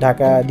আছে,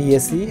 ঢাকা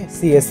ডিএসসি,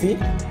 সিএসসি,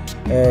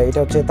 এটা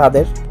হচ্ছে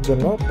তাদের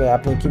জন্য।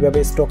 আপনি কিভাবে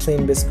স্টকসে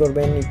ইনভেস্ট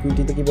করবেন,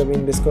 ইকুইটিতে কিভাবে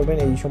ইনভেস্ট করবেন,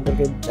 এই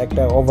সম্পর্কে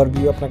একটা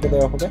ওভারভিউ আপনাকে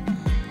দেওয়া হবে,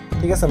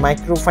 ঠিক আছে।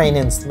 মাইক্রো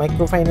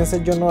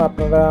ফাইন্যান্সের জন্য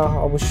আপনারা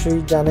অবশ্যই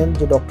জানেন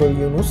যে ডক্টর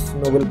ইউনুস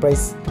নোবেল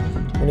প্রাইজ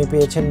উনি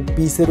পেয়েছেন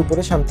পিসের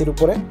উপরে, শান্তির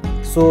উপরে।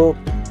 সো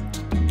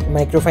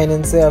মাইক্রো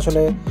ফাইন্যান্সে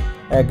আসলে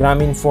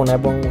গ্রামীণ ফোন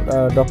এবং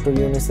ডক্টর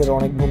ইউনুসের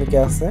অনেক ভূমিকা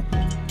আছে।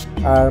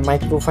 আর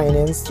মাইক্রো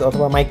ফাইন্যান্স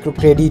অথবা মাইক্রো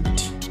ক্রেডিট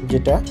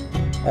যেটা,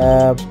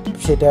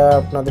 সেটা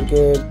আপনাদেরকে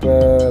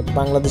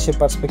বাংলাদেশের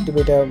পার্সপেক্টিভ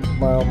এটা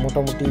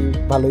মোটামুটি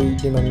ভালোই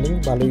ডিমান্ডিং,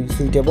 ভালোই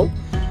সুইটেবল,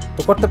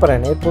 তো করতে পারেন।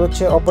 এরপর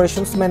হচ্ছে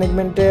অপারেশনস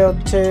ম্যানেজমেন্টে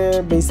হচ্ছে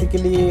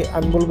বেসিক্যালি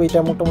আমি বলবো এটা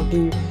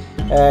মোটামুটি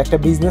একটা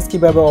বিজনেস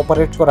কীভাবে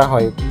অপারেট করা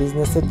হয়,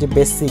 বিজনেসের যে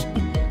বেসিক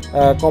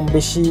কম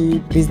বেশি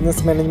বিজনেস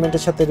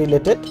ম্যানেজমেন্টের সাথে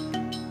রিলেটেড।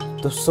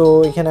 তো সো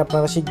এখানে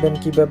আপনারা শিখবেন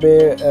কীভাবে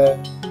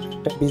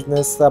একটা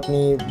বিজনেস, আপনি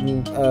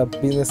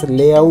বিজনেসের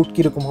লেআউট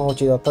কীরকম হওয়া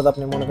উচিত। অর্থাৎ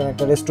আপনি মনে করেন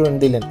একটা রেস্টুরেন্ট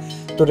দিলেন,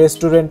 তো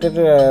রেস্টুরেন্টের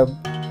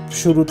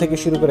শুরু থেকে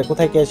শুরু করে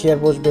কোথায় ক্যাশিয়ার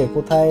বসবে,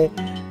 কোথায়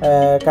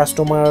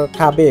কাস্টমার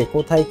খাবে,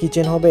 কোথায়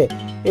কিচেন হবে,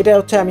 এটা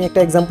হচ্ছে আমি একটা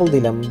এক্সাম্পল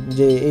দিলাম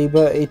যে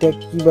এইটা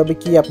কীভাবে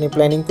কি আপনি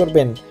প্ল্যানিং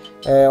করবেন,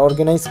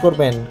 অর্গানাইজ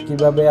করবেন,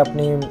 কিভাবে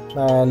আপনি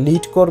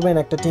লিড করবেন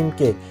একটা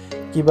টিমকে,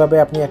 কিভাবে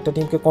আপনি একটা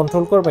টিমকে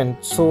কন্ট্রোল করবেন।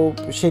 সো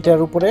সেটার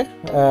উপরে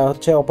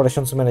হচ্ছে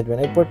অপারেশনস ম্যানেজমেন্ট।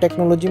 এরপর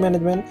টেকনোলজি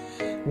ম্যানেজমেন্ট,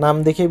 নাম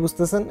দেখেই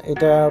বুঝতেছেন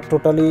এটা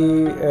totally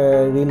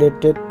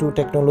related to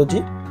technology.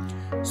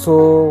 So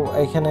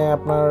এখানে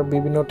আপনার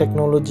বিভিন্ন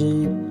টেকনোলজি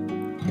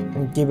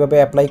কীভাবে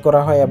অ্যাপ্লাই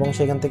করা হয় এবং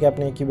সেখান থেকে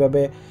আপনি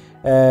কীভাবে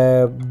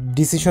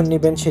ডিসিশন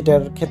নেবেন,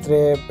 সেটার ক্ষেত্রে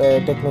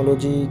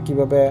টেকনোলজি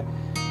কীভাবে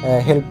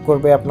হেল্প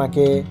করবে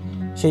আপনাকে,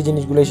 সেই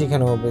জিনিসগুলোই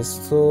শেখানো হবে।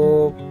 সো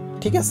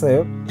ঠিক আছে,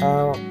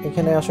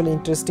 এখানে আসলে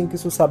ইন্টারেস্টিং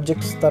কিছু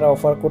সাবজেক্টস তারা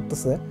অফার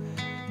করতেছে,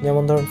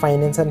 যেমন ধরুন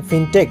ফাইন্যান্স অ্যান্ড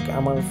ফিনটেক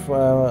আমার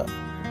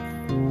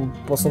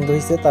পছন্দ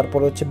হয়েছে।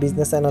 তারপরে হচ্ছে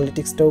বিজনেস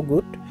অ্যানালিটিক্সটাও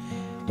গুড।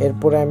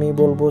 এরপরে আমি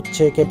বলবো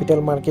হচ্ছে ক্যাপিটাল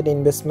মার্কেট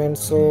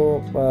ইনভেস্টমেন্টসও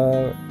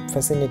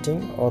ফ্যাসিনেটিং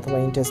অথবা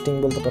ইন্টারেস্টিং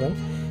বলতে পারেন।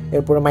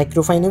 এরপরে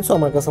মাইক্রো ফাইন্যান্সও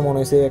আমার কাছে মনে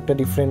হয়েছে একটা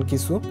ডিফারেন্ট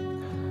কিছু।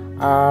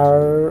 আর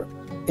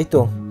এই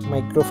তো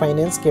micro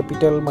finance,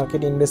 capital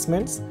market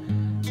investments,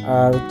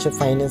 আর হচ্ছে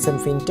finance and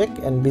fintech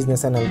and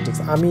business analytics.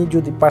 আমি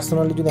যদি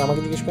পার্সোনালি যদি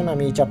আমাকে জিজ্ঞেস করেন,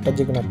 আমি এই চারটার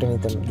যে কোনো একটা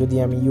নিতাম যদি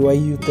আমি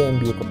ইউআইইউতে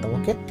এমবিএ করতাম,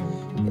 ওকে,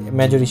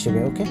 মেজর হিসেবে,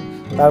 ওকে।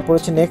 তারপর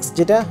হচ্ছে নেক্সট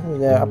যেটা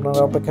আপনারা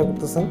অপেক্ষা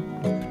করতেছেন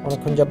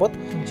অনেকক্ষণ যাবত,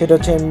 সেটা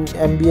হচ্ছে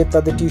এমবিএ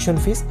তাদের টিউশন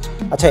ফিস।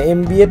 আচ্ছা,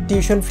 এমবিএ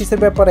টিউশন ফিসের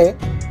ব্যাপারে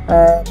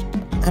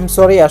আই এম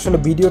সরি, আসলে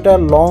ভিডিওটা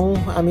লং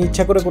আমি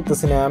ইচ্ছা করে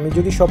করতেছি না। আমি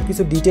যদি সব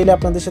কিছু ডিটেইলে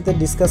আপনাদের সাথে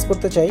ডিসকাস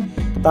করতে চাই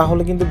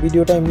তাহলে কিন্তু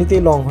ভিডিওটা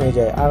এমনিতেই লং হয়ে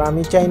যায়, আর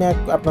আমি চাই না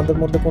আপনাদের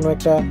মধ্যে কোনো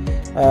একটা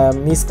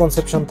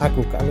মিসকনসেপশন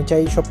থাকুক, আমি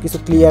চাই সব কিছু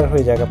ক্লিয়ার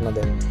হয়ে যাক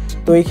আপনাদের।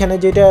 তো এইখানে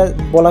যেটা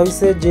বলা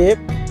হয়েছে যে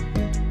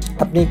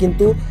আপনি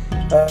কিন্তু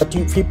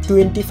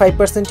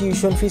 25%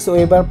 টিউশন ফিস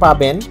ওয়েভার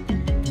পাবেন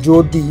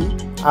যদি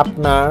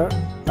আপনার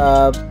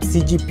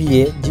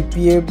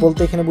জিপিএ বলতে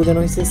এখানে বোঝানো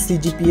হয়েছে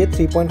সিজিপিএ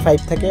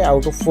 3.5 থাকে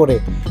out of 4-এ,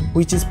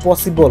 which is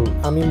possible.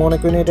 আমি মনে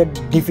করি না এটা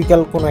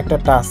ডিফিকাল্ট কোনো একটা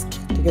টাস্ক,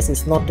 ঠিক আছে,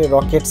 it's not a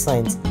rocket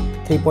science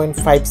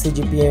 3.5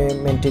 CGPA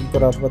maintain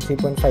করা অথবা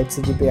 3.5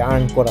 সিজিপিএ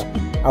আর্ন করা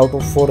আউট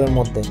অফ 4-এর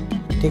মধ্যে,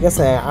 ঠিক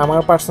আছে।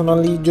 আমার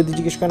পার্সোনালি যদি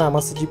জিজ্ঞেস করেন,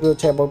 আমার সিজিপিএ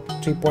হচ্ছে about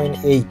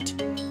 3.8,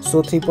 so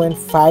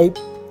 3.5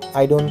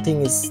 I don't think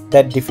is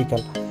that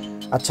difficult.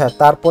 আচ্ছা,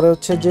 তারপরে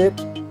হচ্ছে যে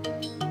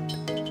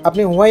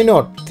আপনি হোয়াই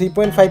নট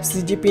 3.5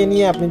 সিজিপিএ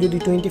নিয়ে আপনি যদি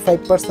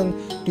 25%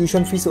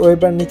 টিউশন ফিস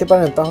ওয়েভার নিতে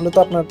পারেন, তাহলে তো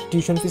আপনার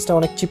টিউশন ফিসটা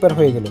অনেক চিপার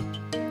হয়ে গেল।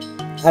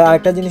 আর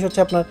আরেকটা জিনিস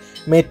হচ্ছে আপনার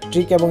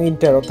মেট্রিক এবং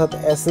ইন্টার অর্থাৎ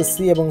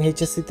এসএসসি এবং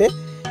এইচএসসিতে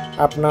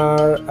আপনার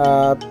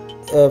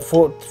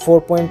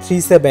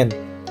 4.37,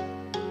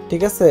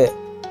 ঠিক আছে,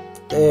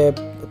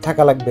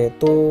 থাকা লাগবে।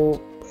 তো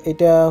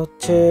এটা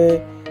হচ্ছে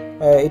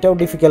এটাও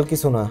ডিফিকাল্ট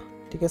কিছু না,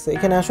 ঠিক আছে।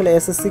 এখানে আসলে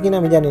এসএসসি কিনা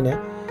আমি জানি না,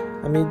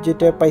 আমি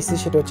যেটা পাইছি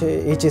সেটা হচ্ছে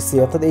এইচএসসি,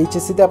 অর্থাৎ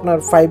এইচএসসিতে আপনার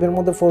 5-এর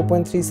মধ্যে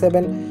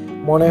 4.37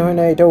 মনে হয়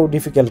না এটাও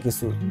ডিফিকাল্ট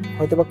কিছু,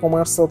 হয়তো বা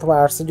কমার্স অথবা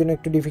আর্টসের জন্য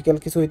একটু ডিফিকাল্ট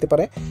কিছু হতে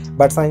পারে,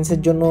 বাট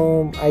সায়েন্সের জন্য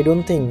I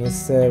don't think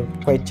it's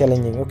quite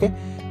challenging. Okay,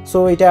 so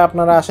এটা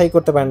আপনারা আশাই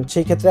করতে পারেন,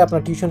 সেই ক্ষেত্রে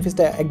আপনার টিউশন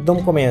ফিসটা একদম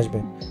কমে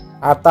আসবে।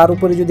 আর তার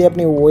উপরে যদি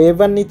আপনি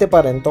ওয়েভার নিতে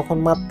পারেন তখন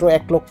মাত্র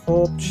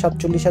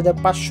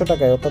 1,47,500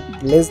 টাকায়, অর্থাৎ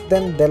লেস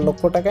দেন 1.5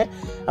 লক্ষ টাকায়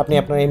আপনি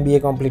আপনার এমবিএ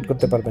কমপ্লিট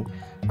করতে পারবেন।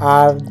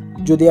 আর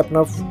যদি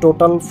আপনার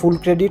টোটাল ফুল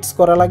ক্রেডিটস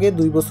করা লাগে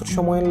 2 বছর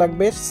সময়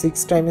লাগবে, 6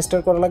 ট্রাইমেস্টার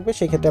করা লাগবে,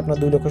 সেক্ষেত্রে আপনার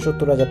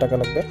 2,70,000 টাকা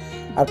লাগবে।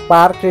 আর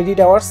পার ক্রেডিট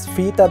আওয়ার্স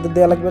ফি তাদের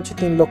দেওয়া লাগবে হচ্ছে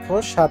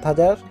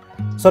 3,07,000,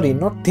 সরি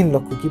নট 3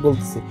 লক্ষ, কি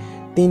বলতেছি,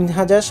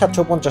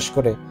 3,750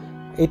 করে।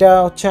 এটা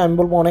হচ্ছে আমি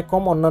বলবো অনেক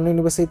কম। অন্যান্য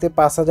ইউনিভার্সিটিতে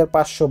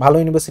 5,500, ভালো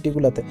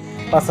ইউনিভার্সিটিগুলোতে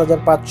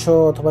 5,500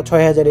 অথবা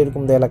 6,000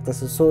 এরকম দেওয়া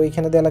লাগতেছে। সো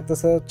এখানে দেওয়া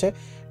লাগতেছে হচ্ছে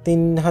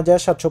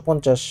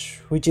 3,750,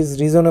 হুইচ ইজ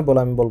রিজনেবল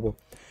আমি বলবো।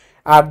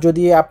 আর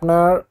যদি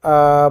আপনার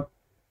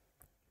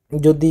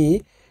যদি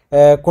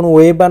কোনো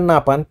ওয়েবার না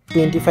পান,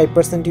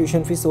 25%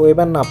 টিউশন ফিস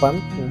ওয়েবার না পান,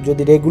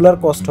 যদি রেগুলার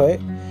কস্ট হয়,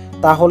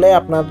 তাহলে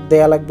আপনার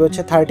দেয়া লাগবে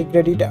হচ্ছে 30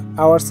 ক্রেডিট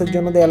আওয়ার্সের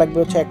জন্য দেয়া লাগবে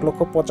হচ্ছে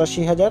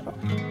 1,85,000,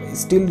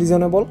 স্টিল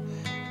রিজনেবল,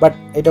 বাট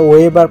এটা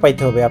ওয়েবার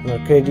পাইতে হবে আপনার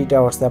ক্রেডিট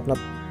আওয়ার্সে। আপনার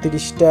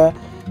 30টা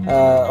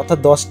অর্থাৎ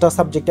 10টা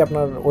সাবজেক্টে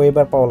আপনার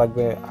ওয়েবার পাওয়া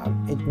লাগবে।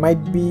 ইট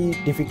মাইট বি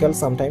ডিফিকাল্ট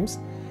সামটাইমস,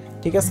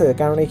 ঠিক আছে,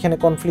 কারণ এখানে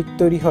কনফ্লিক্ট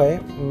তৈরি হয়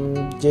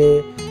যে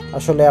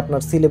আসলে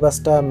আপনার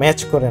সিলেবাসটা ম্যাচ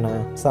করে না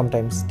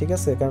সামটাইমস, ঠিক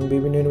আছে, কারণ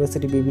বিভিন্ন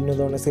ইউনিভার্সিটি বিভিন্ন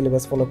ধরনের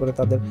সিলেবাস ফলো করে,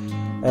 তাদের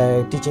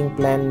teaching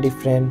plan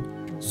different,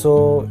 so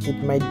it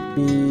might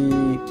be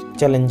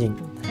challenging.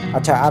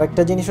 আচ্ছা,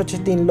 আরেকটা জিনিস হচ্ছে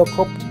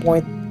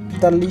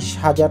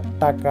 3,45,000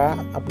 টাকা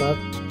আপনার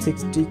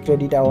 60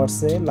 ক্রেডিট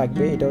আওয়ার্সে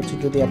লাগবে। এটা হচ্ছে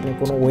যদি আপনি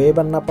কোনো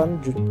ওয়েবার না পান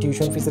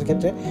টিউশন ফিসের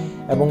ক্ষেত্রে,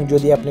 এবং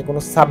যদি আপনি কোনো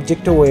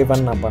সাবজেক্টে ওয়েবার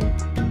না পান,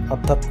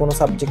 অর্থাৎ কোনো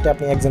সাবজেক্টে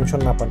আপনি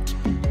এক্সামশন না পান।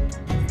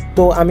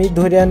 তো আমি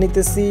ধরে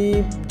নিতেছি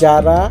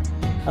যারা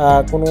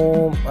কোনো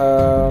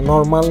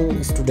নর্মাল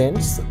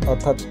স্টুডেন্টস,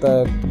 অর্থাৎ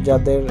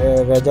যাদের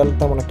রেজাল্ট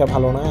তেমন একটা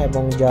ভালো না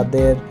এবং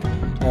যাদের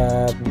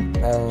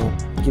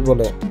কি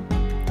বলে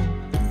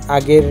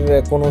আগের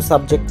কোনো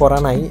সাবজেক্ট পড়া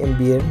নাই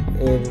এমবিএ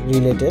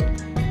রিলেটেড,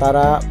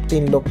 তারা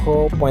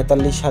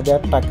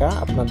 3,45,000 টাকা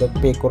আপনাদের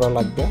পে করা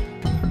লাগবে।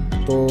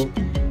 তো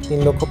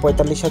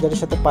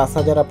 3,45,000-এর সাথে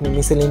 5,000 আপনি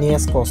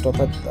মিসেলেনিয়াস কস্ট,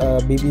 অর্থাৎ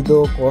বিবিধ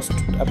কস্ট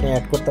আপনি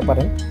অ্যাড করতে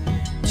পারেন,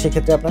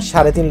 সেক্ষেত্রে আপনার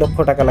 3.5 লক্ষ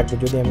টাকা লাগবে,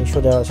 যদি আমি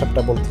সোজা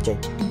হিসাবটা বলতে চাই।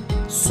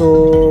 সো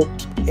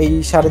এই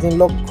 3.5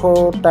 লক্ষ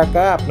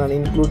টাকা আপনার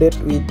ইনক্লুডেড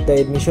উইথ দ্য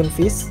এডমিশন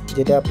ফিস,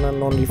 যেটা আপনার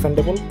নন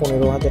রিফান্ডেবল,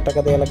 15,000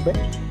 টাকা দেওয়া লাগবে।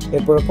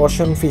 এরপরে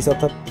কশন ফিস,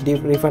 অর্থাৎ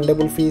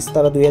রিফান্ডেবল ফিস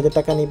তারা 2,000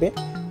 টাকা নেবে।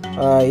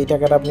 এই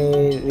টাকাটা আপনি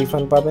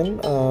রিফান্ড পাবেন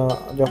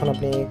যখন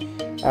আপনি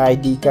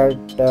আইডি কার্ড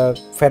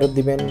ফেরত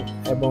দিবেন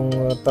এবং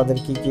তাদের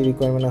কি কি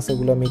রিকোয়ারমেন্ট আছে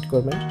ওগুলো মিট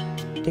করবেন,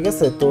 ঠিক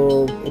আছে। তো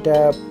এটা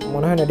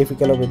মনে হয় না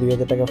ডিফিকাল্ট হবে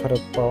 2,000 টাকা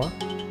ফেরত পাওয়া।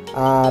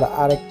 আর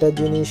আরেকটা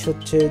জিনিস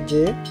হচ্ছে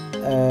যে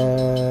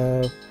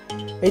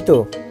এই তো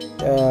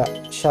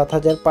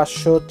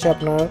 7,500 হচ্ছে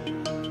আপনার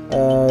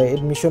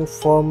এডমিশন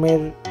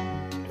ফর্মের,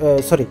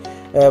 সরি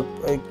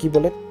কি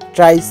বলে,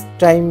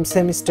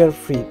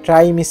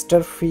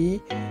 ট্রাইমিস্টার ফি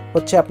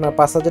হচ্ছে আপনার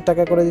 5,000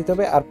 টাকা করে দিতে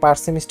হবে, আর পার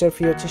সেমিস্টার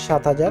ফি হচ্ছে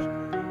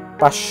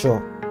 7,500।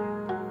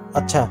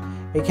 আচ্ছা,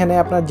 এখানে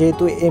আপনার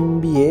যেহেতু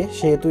এমবিএ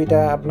সেহেতু এটা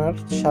আপনার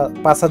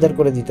 5,000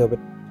 করে দিতে হবে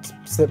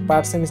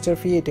পার সেমিস্টার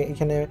ফি, এটা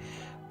এখানে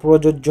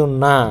প্রযোজ্য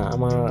না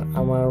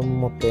আমার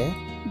মতে,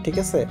 ঠিক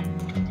আছে।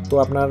 তো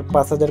আপনার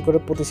 5,000 করে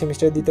প্রতি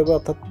সেমিস্টারে দিতে হবে,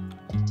 অর্থাৎ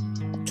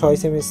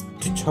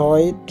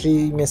 6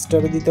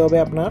 ট্রিমেস্টারে দিতে হবে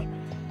আপনার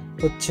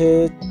হচ্ছে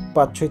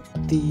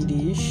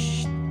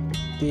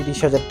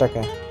 530,000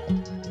 টাকা,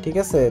 ঠিক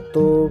আছে।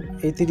 তো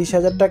এই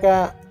 30,000 টাকা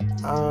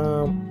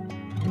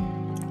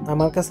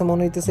আমার কাছে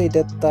মনে হইতেছে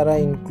এটা তারা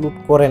ইনক্লুড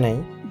করে নাই।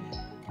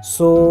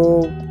 সো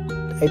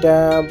এটা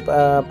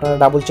আপনারা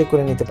ডাবল চেক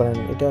করে নিতে পারেন,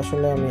 এটা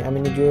আসলে আমি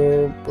নিজেও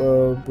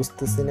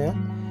বুঝতেছি না।